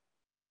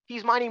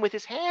 He's mining with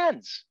his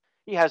hands.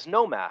 He has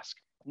no mask,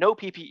 no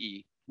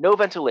PPE, no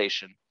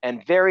ventilation,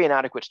 and very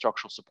inadequate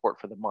structural support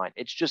for the mine.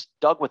 It's just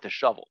dug with a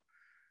shovel,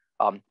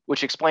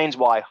 which explains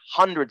why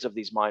hundreds of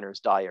these miners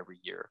die every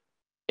year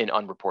in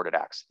unreported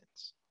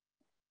accidents.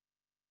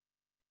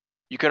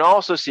 You can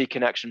also see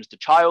connections to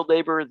child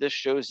labor. This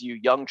shows you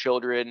young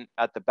children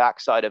at the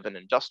backside of an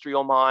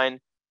industrial mine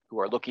who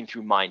are looking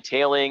through mine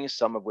tailings,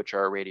 some of which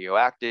are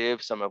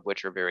radioactive, some of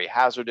which are very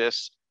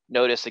hazardous.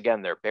 Notice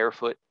again, they're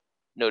barefoot.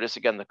 Notice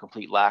again, the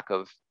complete lack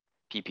of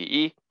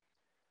PPE.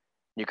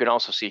 You can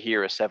also see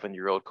here a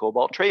 7-year-old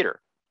cobalt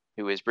trader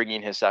who is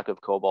bringing his sack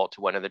of cobalt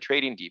to one of the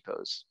trading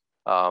depots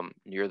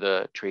near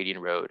the trading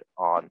road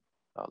on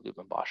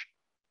Lubumbashi.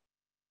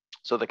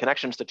 So the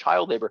connections to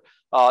child labor,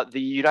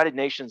 the United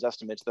Nations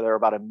estimates that there are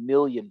about 1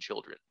 million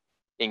children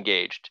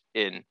engaged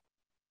in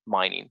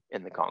mining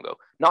in the Congo,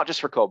 not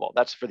just for cobalt,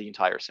 that's for the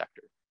entire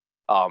sector.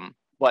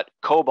 But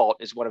cobalt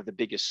is one of the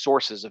biggest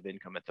sources of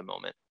income at the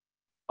moment,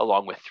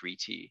 along with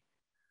 3T.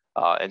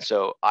 And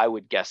so I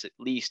would guess at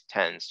least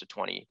tens to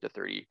 20 to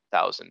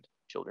 30,000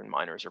 children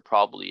miners are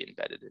probably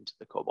embedded into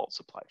the cobalt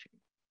supply chain.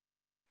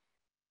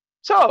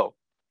 So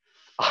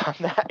on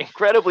that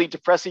incredibly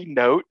depressing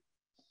note,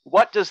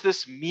 what does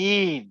this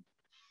mean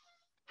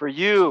for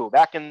you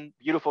back in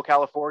beautiful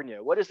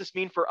California? What does this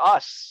mean for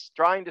us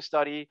trying to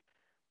study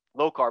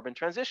low carbon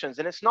transitions?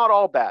 And it's not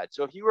all bad.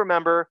 So if you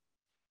remember,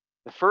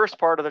 the first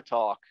part of the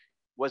talk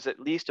was at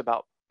least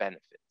about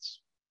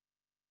benefits.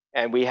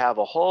 And we have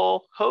a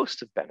whole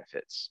host of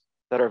benefits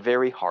that are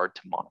very hard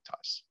to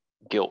monetize.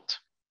 Guilt,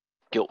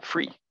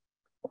 guilt-free,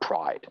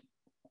 pride.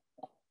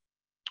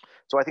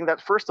 So I think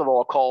that first of all,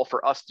 a call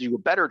for us to do a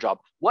better job.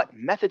 What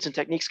methods and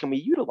techniques can we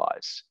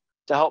utilize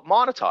to help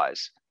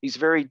monetize these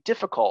very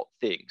difficult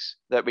things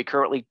that we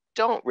currently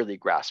don't really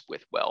grasp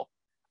with well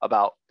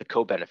about the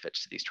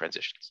co-benefits to these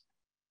transitions?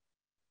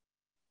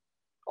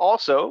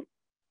 Also,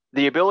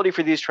 the ability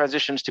for these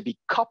transitions to be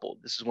coupled,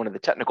 this is one of the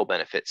technical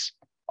benefits,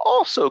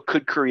 also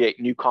could create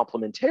new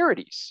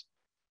complementarities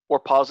or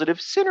positive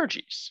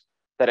synergies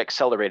that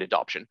accelerate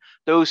adoption.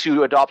 Those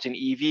who adopt an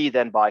EV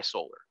then buy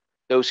solar.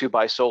 Those who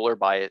buy solar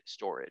buy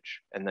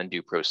storage and then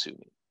do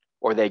prosuming,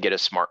 or they get a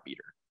smart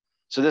meter.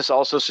 So this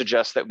also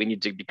suggests that we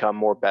need to become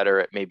more better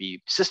at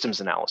maybe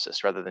systems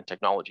analysis rather than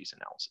technologies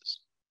analysis.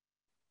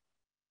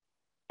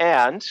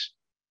 And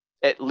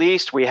at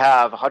least we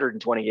have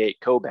 128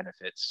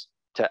 co-benefits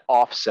to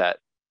offset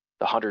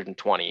the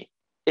 120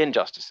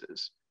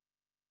 injustices.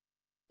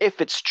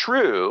 If it's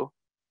true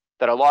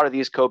that a lot of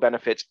these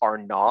co-benefits are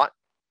not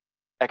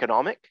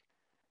economic,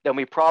 then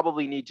we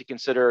probably need to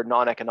consider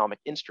non-economic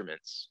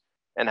instruments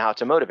and how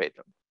to motivate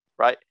them,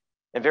 right?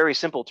 In very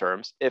simple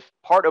terms, if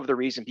part of the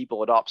reason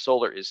people adopt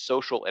solar is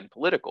social and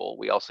political,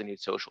 we also need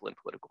social and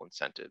political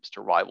incentives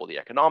to rival the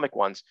economic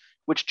ones,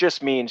 which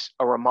just means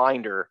a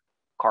reminder: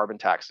 carbon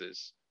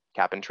taxes,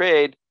 cap and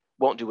trade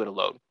won't do it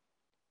alone.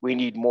 We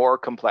need more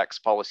complex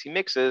policy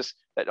mixes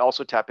that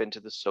also tap into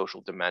the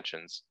social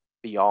dimensions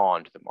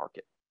beyond the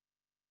market.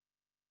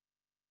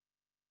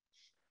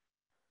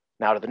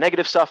 Now to the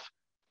negative stuff.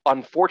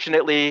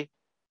 Unfortunately,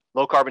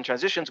 low carbon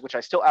transitions, which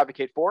I still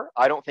advocate for,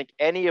 I don't think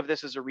any of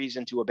this is a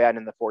reason to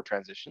abandon the 4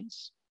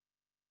 transitions.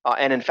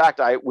 And in fact,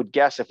 I would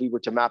guess if we were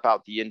to map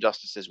out the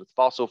injustices with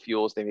fossil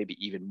fuels, they may be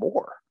even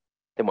more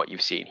than what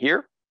you've seen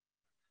here.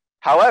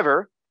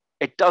 However,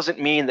 it doesn't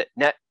mean that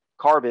net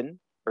carbon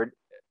or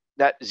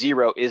net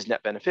zero is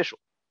net beneficial.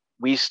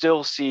 We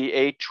still see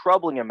a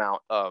troubling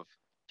amount of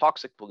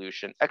toxic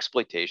pollution,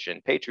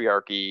 exploitation,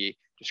 patriarchy,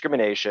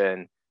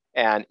 discrimination,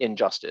 and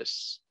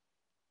injustice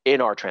in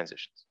our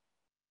transitions.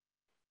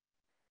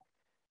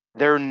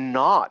 They're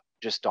not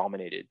just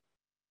dominated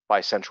by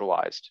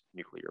centralized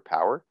nuclear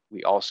power.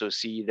 We also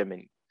see them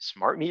in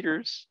smart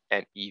meters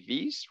and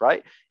EVs,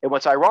 right? And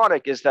what's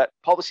ironic is that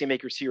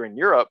policymakers here in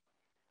Europe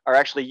are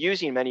actually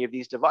using many of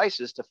these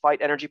devices to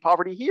fight energy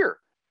poverty here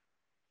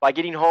by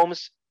getting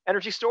homes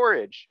energy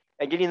storage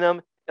and getting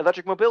them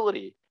electric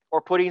mobility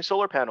or putting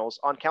solar panels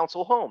on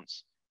council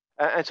homes.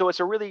 And so it's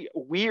a really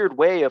weird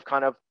way of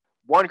kind of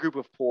one group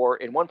of poor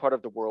in one part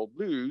of the world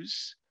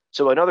lose,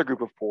 so another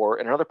group of poor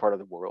in another part of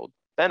the world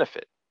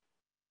benefit.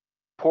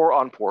 Poor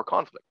on poor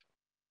conflict.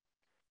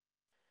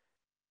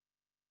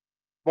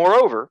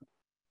 Moreover,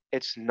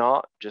 it's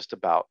not just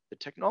about the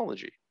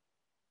technology.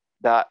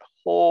 That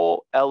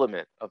whole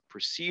element of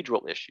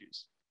procedural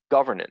issues,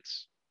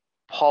 governance,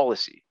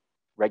 policy,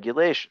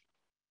 regulation,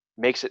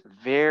 makes it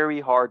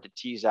very hard to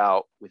tease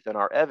out within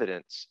our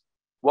evidence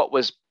what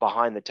was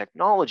behind the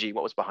technology,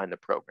 what was behind the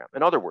program.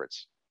 In other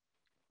words,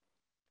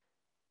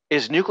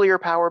 is nuclear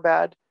power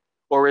bad?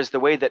 Or is the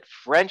way that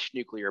French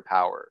nuclear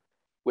power,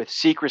 with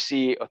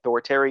secrecy,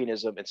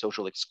 authoritarianism, and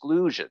social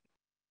exclusion,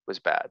 was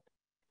bad?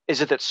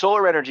 Is it that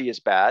solar energy is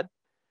bad?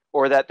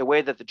 Or that the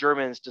way that the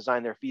Germans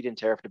designed their feed-in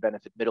tariff to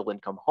benefit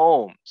middle-income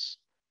homes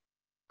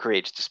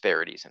creates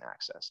disparities in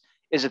access?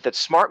 Is it that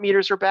smart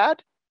meters are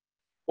bad?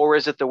 Or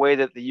is it the way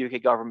that the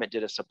UK government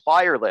did a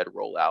supplier-led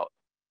rollout,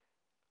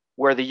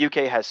 where the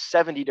UK has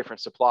 70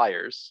 different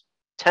suppliers,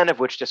 10 of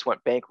which just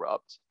went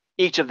bankrupt,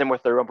 each of them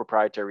with their own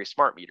proprietary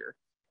smart meter?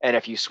 And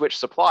if you switch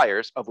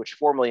suppliers, of which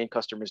 4 million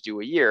customers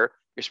do a year,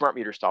 your smart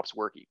meter stops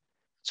working.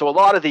 So a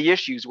lot of the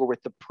issues were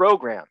with the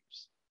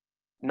programs,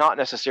 not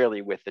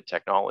necessarily with the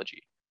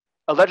technology.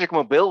 Electric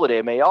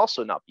mobility may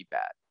also not be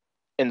bad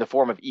in the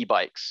form of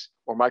e-bikes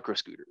or micro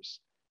scooters.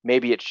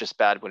 Maybe it's just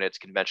bad when it's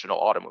conventional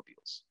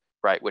automobiles,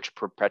 right, which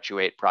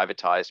perpetuate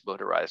privatized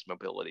motorized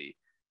mobility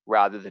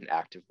rather than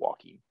active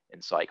walking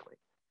and cycling.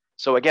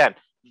 So again,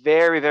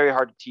 very, very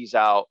hard to tease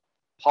out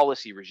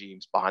policy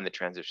regimes behind the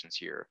transitions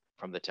here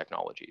from the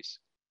technologies.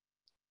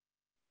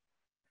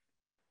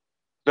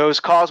 Those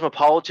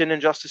cosmopolitan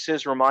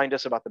injustices remind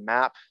us about the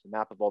map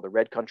of all the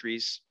red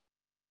countries,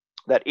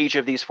 that each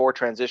of these 4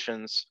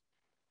 transitions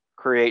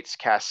creates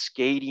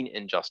cascading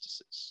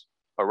injustices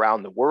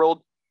around the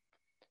world.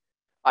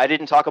 I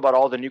didn't talk about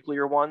all the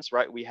nuclear ones,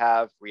 right? We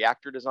have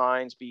reactor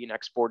designs being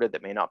exported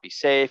that may not be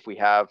safe. We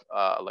have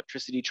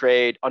electricity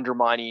trade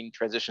undermining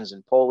transitions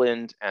in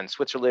Poland and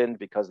Switzerland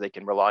because they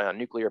can rely on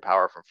nuclear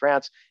power from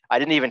France. I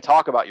didn't even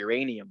talk about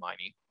uranium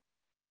mining.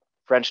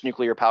 French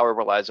nuclear power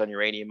relies on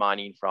uranium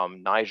mining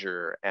from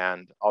Niger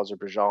and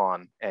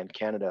Azerbaijan and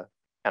Canada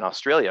and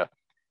Australia,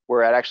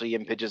 where it actually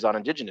impinges on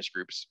indigenous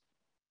groups.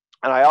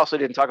 And I also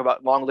didn't talk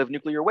about long-lived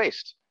nuclear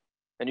waste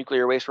and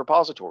nuclear waste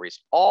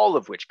repositories, all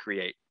of which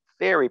create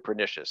very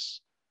pernicious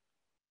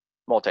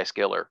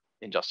multi-scalar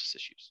injustice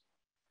issues.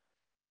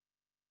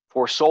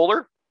 For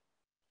solar,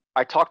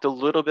 I talked a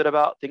little bit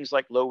about things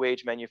like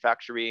low-wage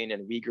manufacturing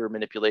and Uyghur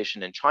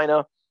manipulation in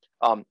China.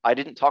 I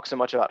didn't talk so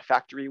much about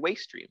factory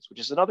waste streams, which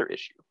is another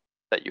issue,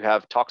 that you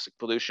have toxic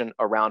pollution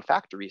around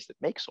factories that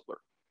make solar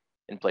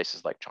in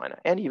places like China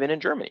and even in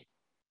Germany.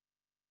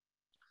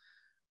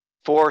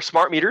 For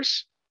smart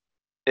meters,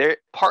 they're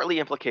partly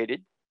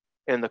implicated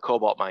in the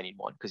cobalt mining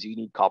one, because you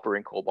need copper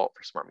and cobalt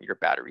for smart meter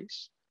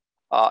batteries,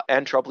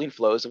 and troubling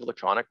flows of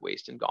electronic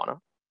waste in Ghana.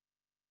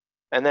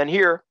 And then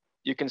here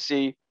you can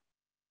see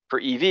for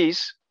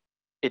EVs,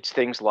 it's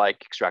things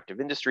like extractive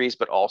industries,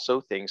 but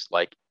also things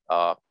like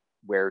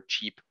where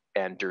cheap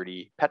and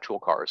dirty petrol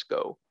cars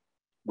go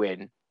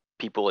when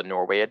people in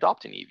Norway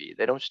adopt an EV.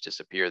 They don't just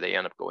disappear, they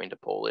end up going to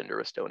Poland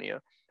or Estonia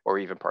or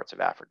even parts of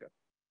Africa.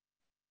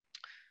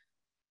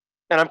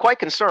 And I'm quite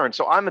concerned.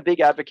 So I'm a big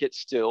advocate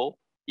still,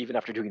 even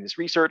after doing this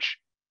research,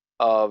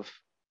 of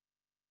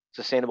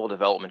Sustainable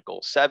Development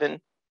Goal 7,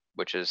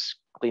 which is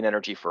clean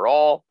energy for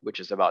all,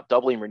 which is about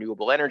doubling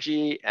renewable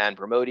energy and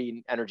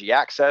promoting energy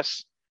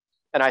access.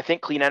 And I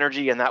think clean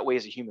energy in that way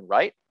is a human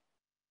right.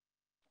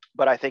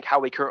 But I think how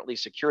we currently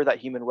secure that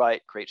human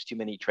right creates too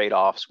many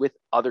trade-offs with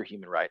other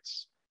human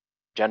rights,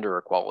 gender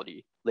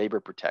equality, labor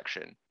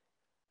protection,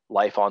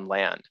 life on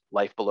land,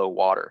 life below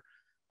water,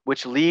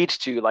 which leads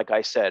to, like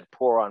I said,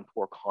 poor on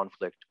poor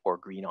conflict or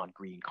green on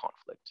green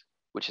conflict,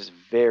 which is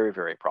very,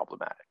 very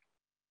problematic.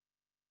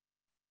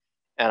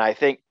 And I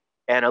think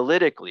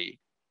analytically,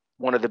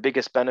 one of the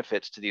biggest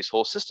benefits to these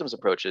whole systems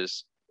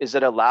approaches is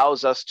it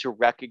allows us to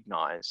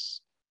recognize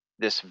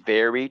this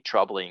very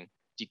troubling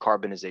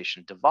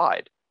decarbonization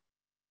divide,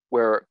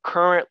 where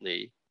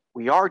currently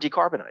we are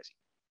decarbonizing,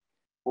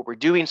 but we're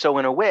doing so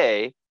in a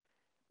way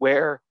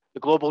where the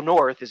global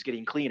north is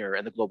getting cleaner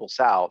and the global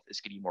south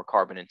is getting more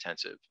carbon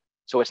intensive.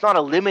 So it's not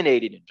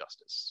eliminating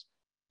injustice,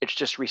 it's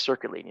just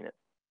recirculating it.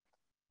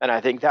 And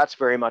I think that's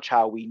very much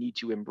how we need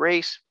to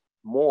embrace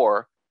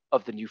more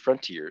of the new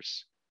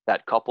frontiers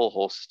that couple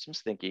whole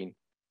systems thinking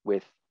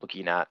with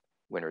looking at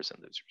winners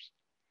and losers.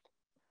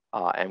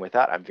 And with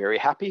that, I'm very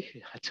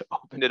happy to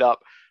open it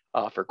up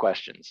for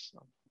questions.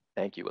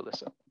 Thank you,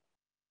 Alyssa.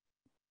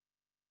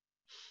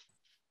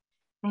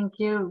 Thank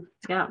you.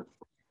 Yeah,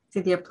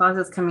 see the applause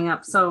is coming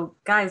up. So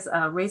guys,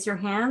 raise your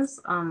hands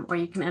or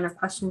you can enter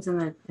questions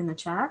in the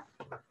chat.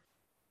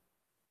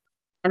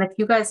 And if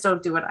you guys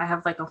don't do it, I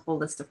have like a whole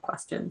list of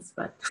questions,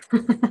 but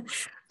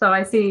so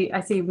I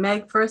see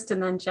Meg first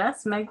and then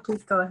Jess. Meg,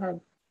 please go ahead.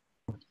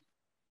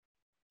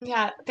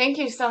 Yeah, thank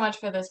you so much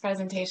for this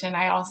presentation.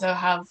 I also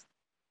have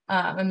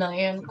a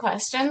million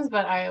questions,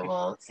 but I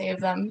will save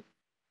them.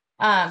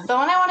 The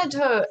one I wanted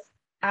to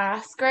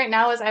ask right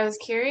now is I was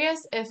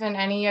curious if in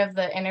any of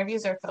the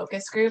interviews or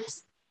focus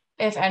groups,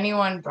 if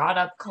anyone brought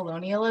up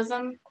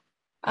colonialism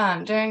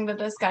during the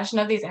discussion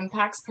of these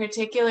impacts.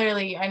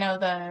 Particularly, I know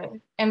the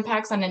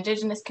impacts on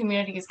indigenous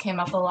communities came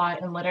up a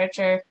lot in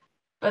literature,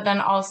 but then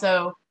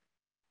also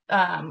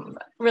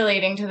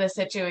relating to the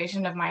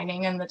situation of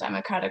mining in the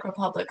Democratic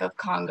Republic of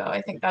Congo.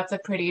 I think that's a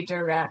pretty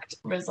direct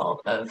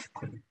result of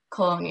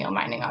colonial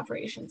mining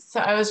operations.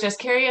 So I was just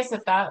curious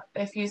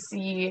if you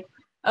see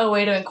a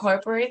way to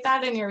incorporate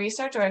that in your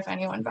research or if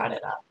anyone brought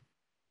it up.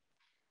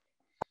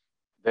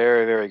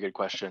 Very, very good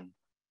question.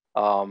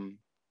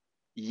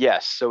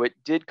 Yes, so it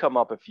did come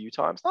up a few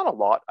times, not a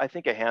lot. I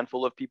think a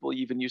handful of people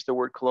even used the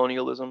word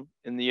colonialism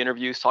in the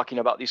interviews, talking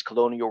about these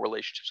colonial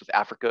relationships with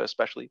Africa,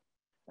 especially,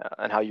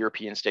 and how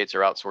European states are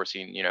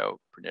outsourcing,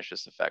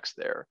 pernicious effects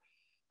there.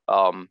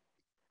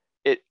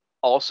 It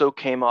also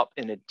came up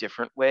in a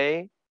different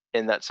way,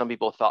 in that some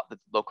people thought that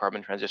low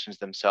carbon transitions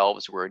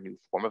themselves were a new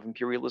form of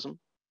imperialism,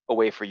 a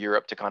way for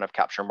Europe to kind of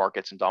capture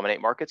markets and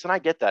dominate markets. And I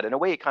get that. In a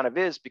way, it kind of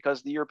is,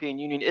 because the European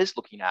Union is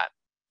looking at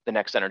the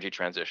next energy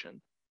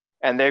transition.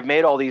 And they've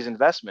made all these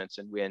investments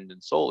in wind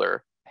and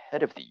solar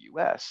ahead of the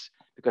US,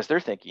 because they're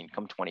thinking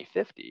come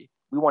 2050,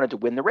 we wanted to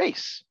win the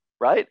race,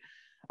 right?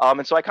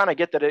 And so I kind of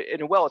get that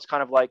it's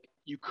kind of like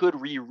you could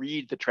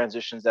reread the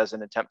transitions as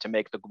an attempt to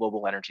make the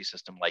global energy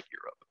system like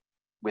Europe,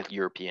 with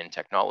European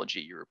technology,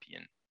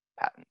 European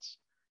patents.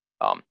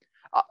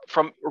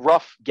 From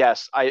rough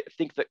guess, I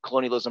think that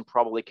colonialism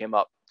probably came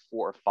up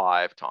 4 or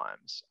 5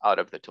 times out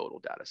of the total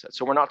data set.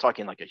 So we're not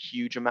talking like a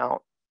huge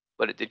amount,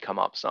 but it did come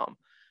up some.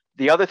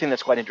 The other thing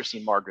that's quite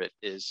interesting, Margaret,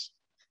 is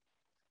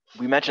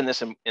we mentioned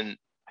this in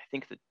I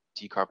think the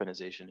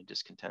Decarbonization and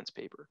Discontents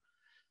paper.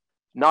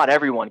 Not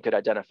everyone could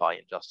identify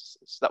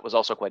injustices. That was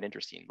also quite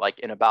interesting. Like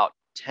in about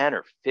 10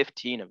 or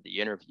 15 of the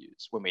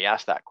interviews, when we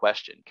asked that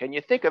question, can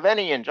you think of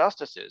any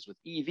injustices with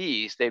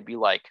EVs? They'd be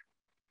like,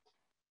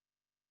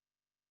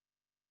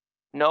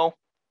 no,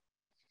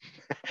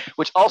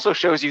 which also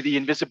shows you the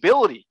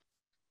invisibility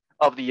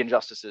of the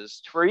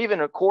injustices for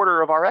even a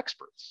quarter of our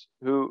experts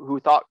who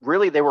thought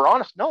really they were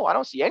honest. No, I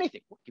don't see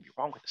anything. What could be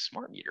wrong with a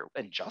smart meter?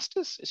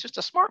 Injustice? It's just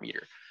a smart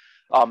meter.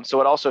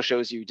 So it also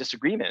shows you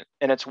disagreement,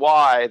 and it's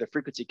why the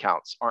frequency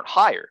counts aren't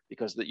higher,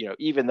 because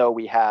even though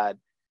we had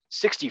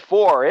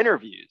 64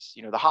 interviews,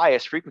 the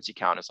highest frequency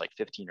count is like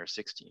 15 or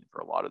 16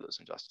 for a lot of those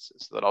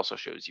injustices. So that also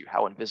shows you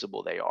how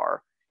invisible they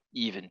are,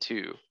 even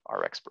to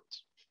our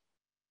experts.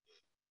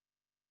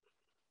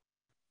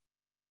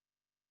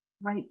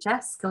 Right,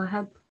 Jess, go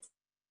ahead.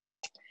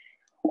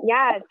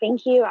 Yeah,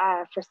 thank you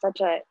for such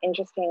an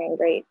interesting and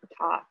great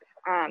talk.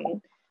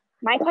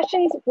 My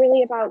question is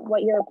really about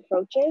what your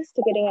approach is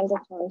to getting into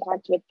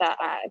contact with the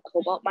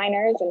cobalt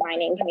miners and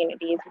mining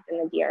communities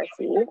within the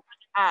DRC,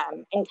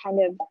 and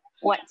kind of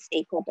what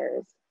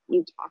stakeholders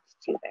you talked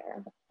to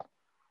there.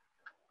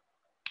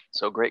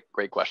 So great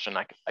question.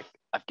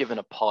 I've given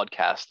a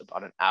podcast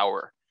about an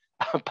hour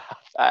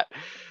about that,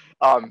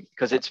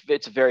 because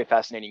it's a very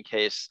fascinating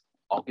case.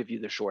 I'll give you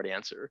the short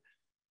answer.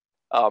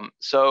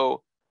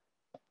 So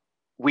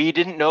we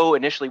didn't know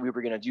initially we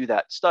were going to do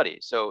that study.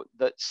 So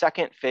the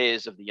second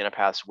phase of the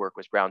Unipath's work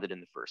was grounded in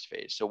the first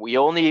phase. So we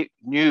only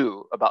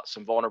knew about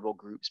some vulnerable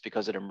groups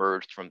because it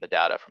emerged from the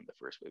data from the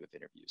first wave of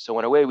interviews. So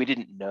in a way, we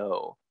didn't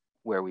know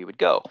where we would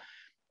go.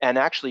 And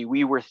actually,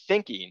 we were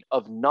thinking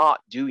of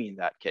not doing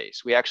that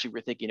case. We actually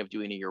were thinking of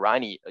doing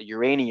a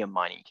uranium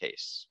mining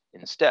case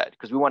instead,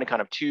 because we wanted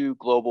kind of 2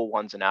 global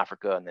ones in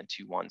Africa and then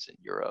 2 ones in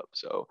Europe.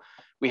 So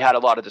we had a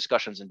lot of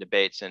discussions and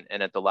debates, and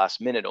at the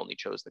last minute only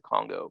chose the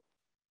Congo.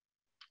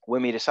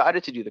 When we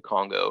decided to do the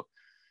Congo,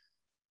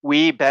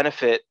 We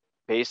benefit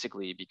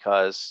basically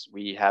because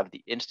we have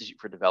the Institute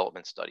for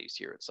Development Studies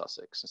here at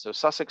Sussex. And so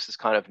Sussex is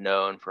kind of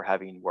known for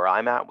having where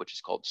I'm at, which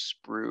is called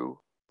SPRU,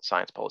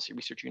 Science Policy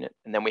Research Unit.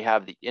 And then we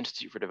have the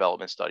Institute for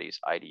Development Studies,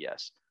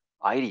 IDS.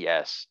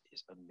 IDS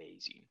is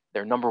amazing.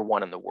 They're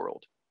 #1 in the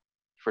world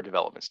for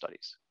development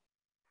studies.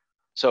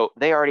 So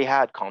they already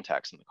had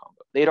contacts in the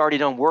Congo. They'd already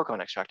done work on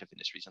extractive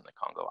industries in the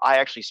Congo. I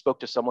actually spoke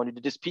to someone who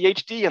did his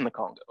PhD in the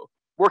Congo,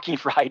 working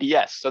for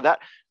IDS. So that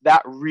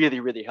really,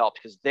 really helped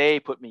because they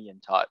put me in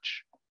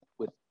touch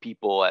with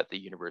people at the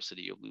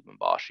University of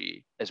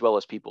Lubumbashi, as well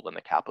as people in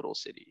the capital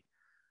city.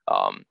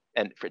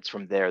 And it's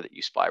from there that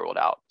you spiraled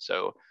out.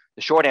 So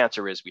the short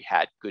answer is we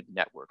had good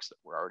networks that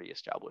were already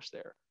established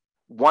there.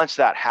 Once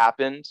that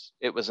happened,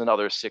 it was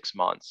another 6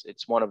 months.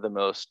 It's one of the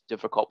most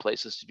difficult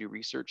places to do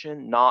research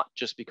in, not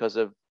just because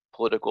of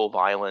political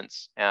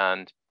violence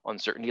and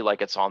uncertainty,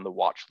 like it's on the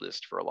watch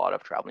list for a lot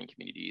of traveling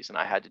communities. And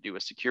I had to do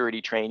a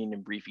security training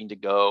and briefing to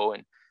go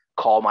and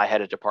call my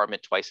head of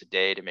department twice a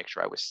day to make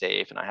sure I was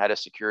safe. And I had a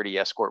security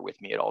escort with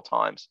me at all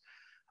times.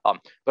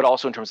 But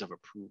also in terms of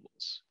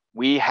approvals,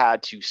 we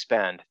had to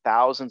spend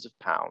thousands of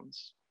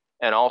pounds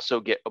and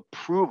also get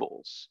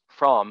approvals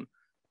from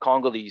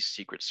Congolese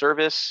Secret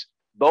Service,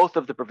 both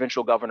of the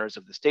provincial governors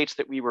of the states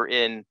that we were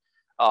in,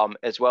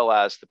 as well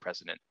as the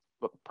president,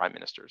 prime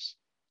minister's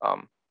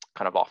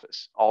kind of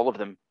office. All of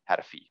them had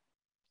a fee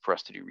for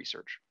us to do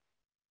research.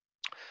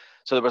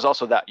 So there was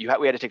also that. We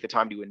had to take the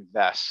time to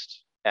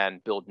invest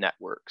and build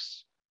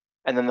networks.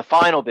 And then the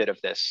final bit of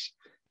this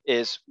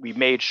is we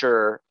made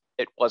sure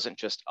it wasn't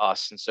just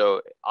us. And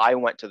so I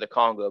went to the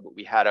Congo, but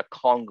we had a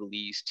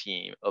Congolese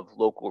team of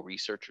local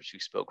researchers who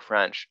spoke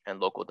French and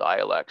local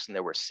dialects. And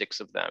there were 6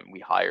 of them. We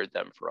hired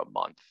them for a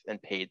month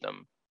and paid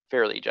them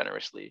fairly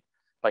generously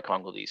by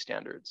Congolese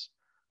standards.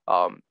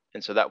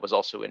 And so that was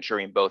also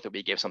ensuring both that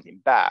we gave something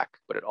back,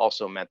 but it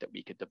also meant that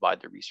we could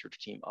divide the research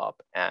team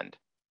up, and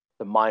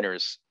the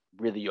miners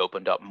really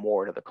opened up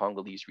more to the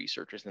Congolese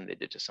researchers than they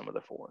did to some of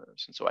the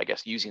foreigners. And so I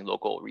guess using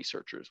local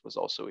researchers was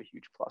also a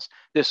huge plus.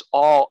 This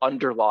all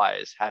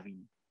underlies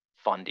having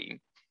funding.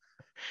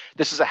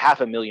 This is a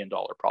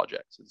 $500,000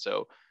 project. And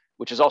so,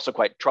 which is also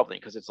quite troubling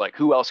because it's like,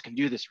 who else can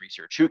do this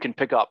research? Who can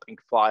pick up and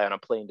fly on a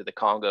plane to the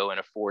Congo and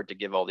afford to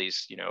give all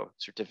these,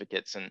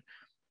 certificates and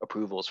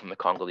approvals from the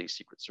Congolese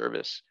Secret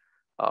Service?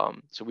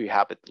 So we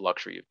have the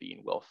luxury of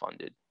being well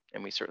funded,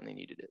 and we certainly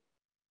needed it.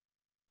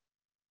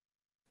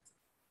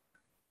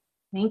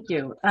 Thank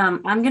you.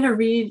 I'm going to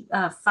read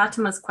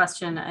Fatima's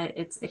question.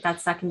 It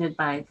got seconded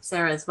by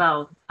Sarah as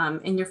well.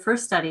 In your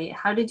first study,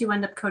 how did you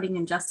end up coding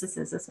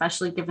injustices,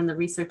 especially given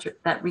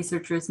that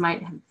researchers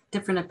might have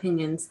different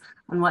opinions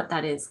on what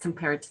that is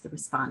compared to the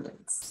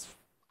respondents?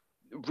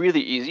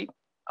 Really easy.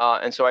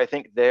 And so I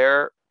think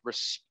their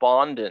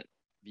respondent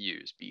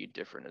views being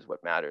different is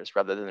what matters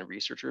rather than the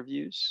researcher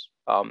views.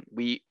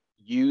 We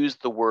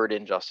used the word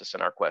injustice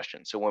in our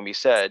question. So when we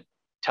said,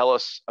 tell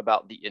us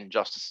about the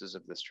injustices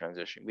of this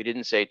transition, we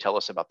didn't say, tell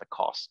us about the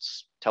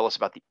costs, tell us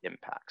about the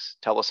impacts,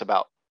 tell us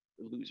about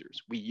the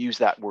losers. We use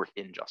that word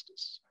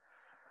injustice.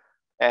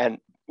 And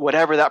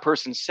whatever that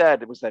person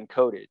said, it was then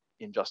coded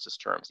in justice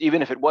terms,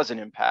 even if it was an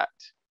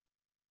impact,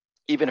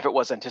 even if it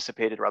was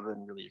anticipated rather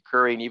than really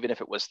occurring, even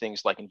if it was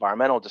things like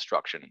environmental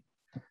destruction.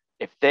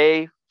 If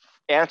they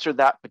answered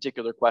that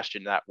particular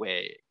question that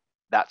way,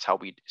 that's how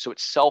so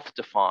it's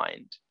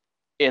self-defined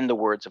in the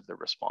words of the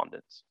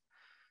respondents.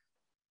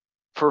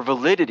 For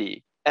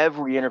validity,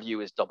 every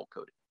interview is double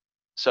coded.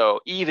 So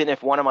even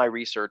if one of my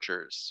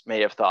researchers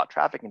may have thought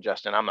traffic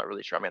congestion, I'm not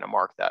really sure I'm going to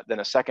mark that,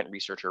 then a second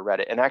researcher read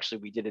it. And actually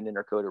we did an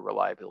intercoded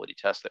reliability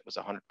test that was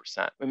 100%.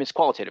 I mean, it's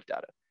qualitative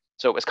data.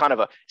 So it was kind of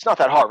it's not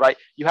that hard, right?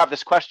 You have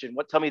this question,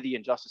 tell me the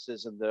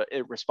injustices, and the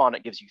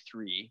respondent gives you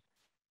 3.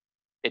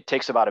 It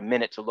takes about a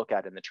minute to look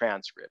at in the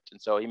transcript.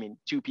 And so,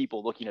 2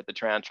 people looking at the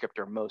transcript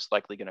are most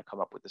likely going to come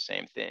up with the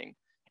same thing.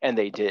 And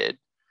they did.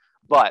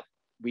 But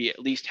we at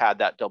least had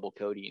that double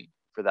coding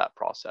for that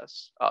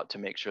process to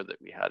make sure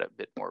that we had a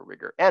bit more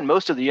rigor. And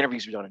most of the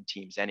interviews were done in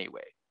teams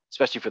anyway,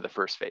 especially for the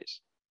first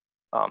phase.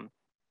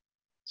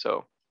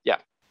 So yeah,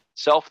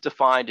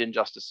 self-defined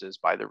injustices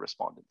by the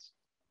respondents.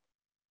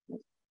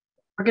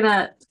 I'm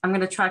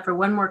gonna try for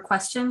one more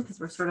question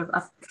because we're sort of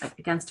up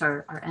against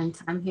our end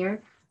time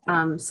here.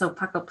 So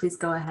Paco, please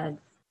go ahead.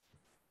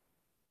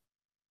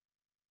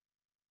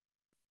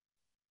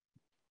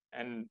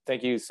 And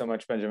thank you so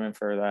much, Benjamin,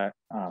 for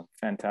that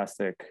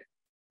fantastic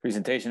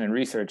presentation and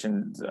research,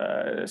 and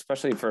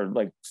especially for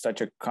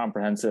such a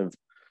comprehensive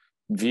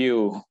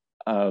view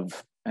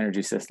of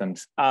energy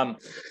systems.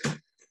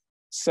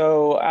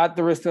 So at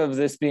the risk of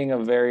this being a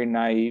very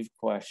naive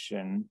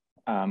question,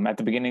 at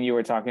the beginning you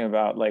were talking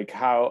about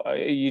how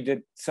you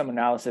did some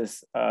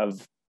analysis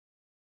of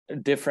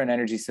different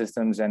energy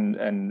systems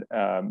and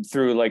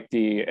through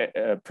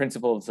the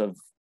principles of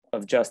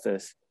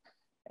justice.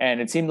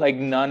 And it seemed like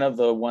none of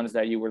the ones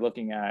that you were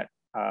looking at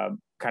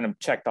kind of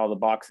checked all the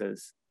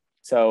boxes.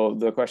 So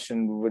the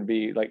question would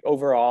be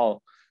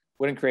overall,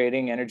 wouldn't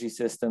creating energy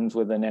systems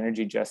with an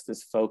energy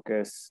justice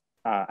focus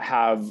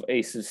have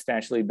a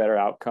substantially better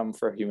outcome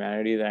for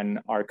humanity than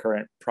our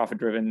current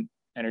profit-driven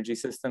energy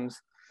systems,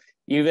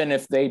 even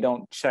if they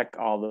don't check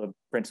all the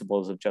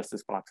principles of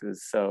justice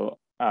boxes. So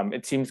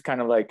it seems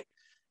kind of like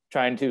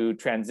trying to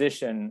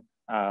transition,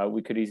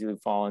 we could easily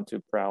fall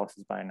into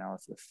paralysis by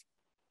analysis.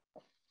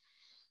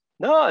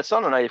 No, it's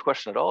not a naive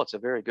question at all. It's a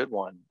very good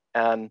one.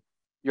 And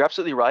you're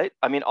absolutely right.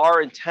 I mean,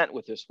 our intent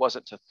with this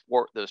wasn't to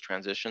thwart those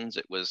transitions.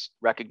 It was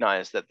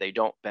recognize that they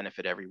don't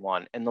benefit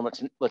everyone. And then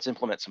let's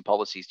implement some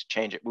policies to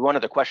change it. One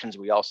of the questions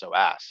we also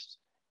asked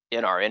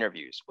in our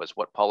interviews was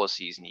what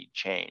policies need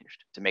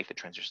changed to make the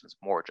transitions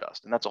more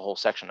just. And that's a whole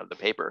section of the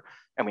paper.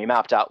 And we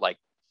mapped out like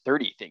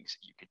 30 things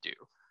that you could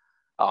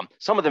do.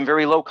 Some of them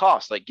very low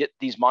cost, like get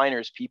these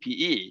miners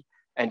PPE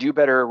and do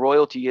better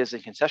royalties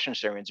and concession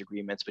sharing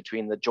agreements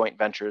between the joint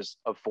ventures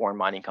of foreign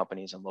mining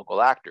companies and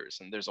local actors.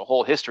 And there's a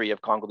whole history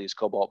of Congolese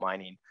cobalt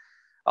mining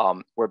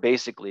where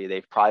basically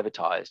they've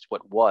privatized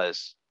what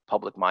was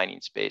public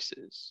mining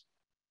spaces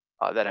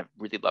that have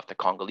really left the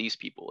Congolese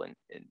people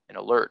in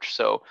a lurch.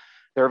 So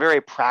there are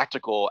very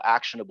practical,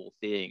 actionable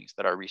things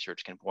that our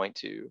research can point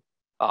to.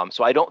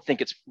 So I don't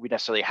think we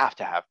necessarily have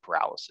to have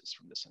paralysis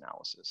from this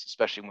analysis,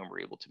 especially when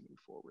we're able to move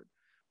forward.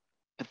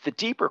 But the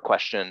deeper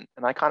question,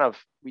 and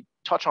we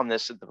touch on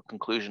this at the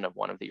conclusion of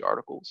one of the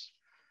articles,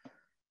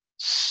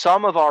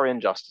 some of our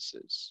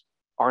injustices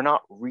are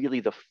not really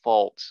the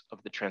fault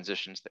of the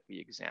transitions that we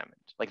examined.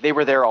 Like they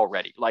were there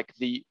already. Like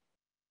the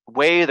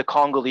way the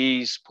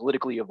Congolese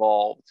politically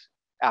evolved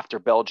after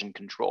Belgian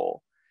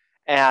control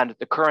and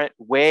the current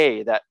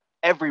way that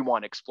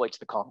everyone exploits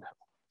the Congo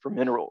for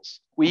minerals.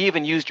 We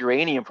even used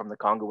uranium from the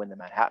Congo in the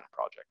Manhattan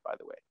Project, by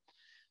the way.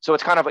 So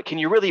it's kind of like, can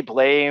you really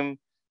blame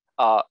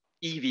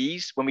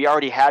EVs when we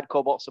already had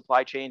cobalt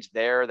supply chains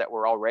there that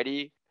were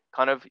already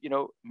kind of,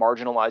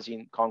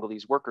 marginalizing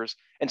Congolese workers?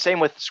 And same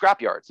with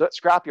scrapyards. That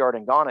scrapyard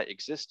in Ghana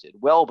existed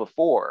well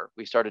before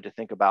we started to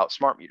think about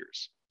smart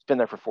meters. It's been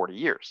there for 40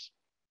 years.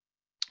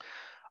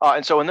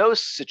 And so in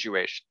those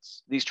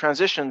situations, these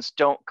transitions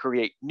don't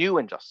create new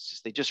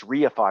injustices. They just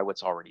reify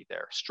what's already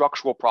there,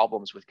 structural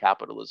problems with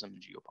capitalism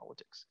and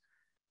geopolitics.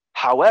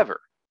 However,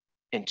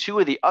 in two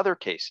of the other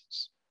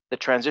cases, the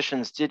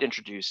transitions did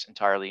introduce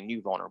entirely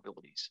new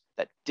vulnerabilities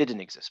that didn't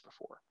exist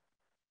before.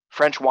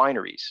 French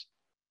wineries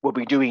would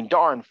be doing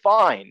darn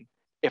fine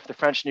if the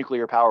French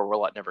nuclear power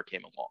rollout never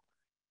came along.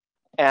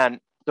 And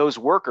those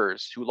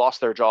workers who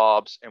lost their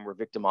jobs and were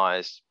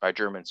victimized by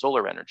German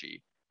solar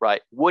energy,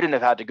 right, wouldn't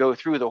have had to go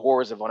through the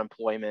horrors of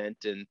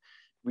unemployment and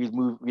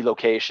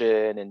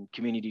relocation and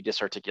community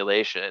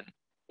disarticulation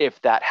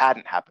if that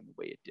hadn't happened the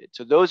way it did.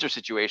 So those are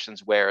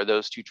situations where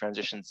those two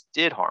transitions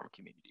did harm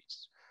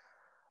communities.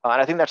 And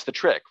I think that's the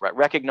trick, right?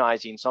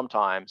 Recognizing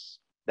sometimes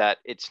that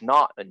it's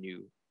not a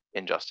new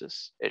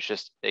injustice, it's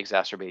just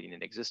exacerbating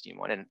an existing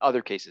one. And in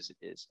other cases it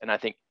is. And I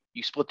think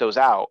you split those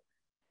out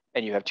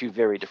and you have two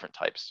very different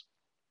types.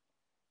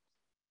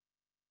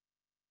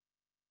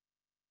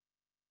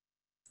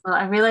 Well,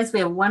 I realize we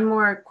have one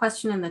more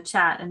question in the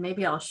chat, and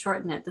maybe I'll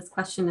shorten it. This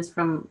question is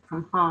from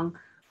Hong,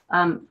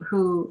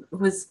 who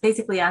was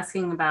basically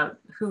asking about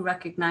who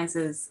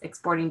recognizes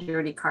exporting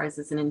dirty cars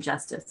as an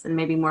injustice, and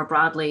maybe more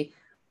broadly,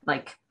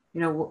 like,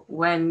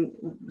 when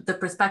the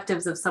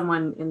perspectives of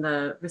someone in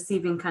the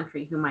receiving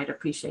country who might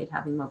appreciate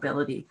having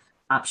mobility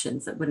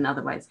options that wouldn't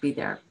otherwise be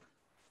there.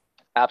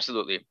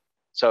 Absolutely.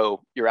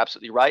 So you're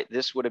absolutely right.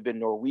 This would have been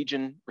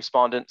Norwegian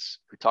respondents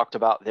who talked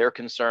about their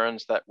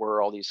concerns that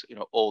were all these,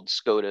 old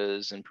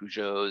Skodas and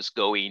Peugeots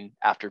going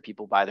after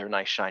people buy their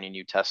nice shiny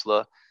new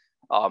Tesla.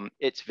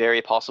 It's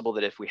very possible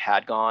that if we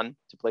had gone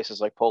to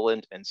places like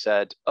Poland and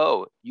said,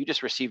 oh, you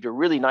just received a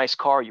really nice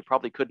car you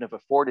probably couldn't have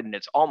afforded and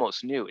it's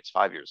almost new, it's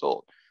 5 years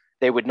old,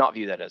 they would not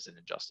view that as an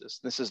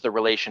injustice. This is the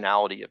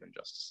relationality of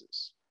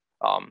injustices.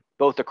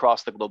 Both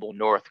across the global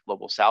north,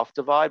 global south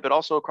divide, but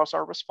also across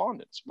our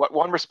respondents. What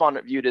one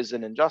respondent viewed as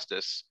an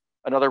injustice,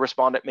 another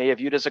respondent may have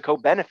viewed as a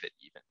co-benefit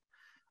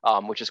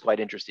even, which is quite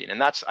interesting. And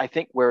that's, I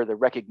think, where the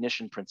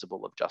recognition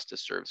principle of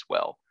justice serves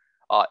well.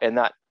 And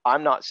that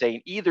I'm not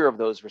saying either of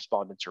those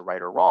respondents are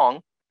right or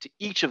wrong. To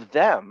each of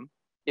them,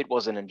 it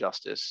was an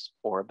injustice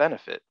or a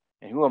benefit.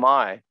 And who am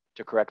I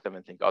to correct them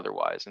and think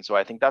otherwise? And so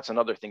I think that's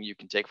another thing you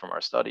can take from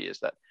our study, is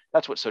that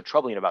that's what's so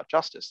troubling about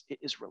justice. It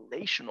is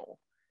relational.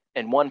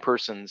 And one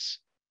person's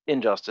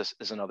injustice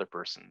is another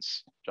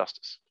person's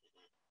justice.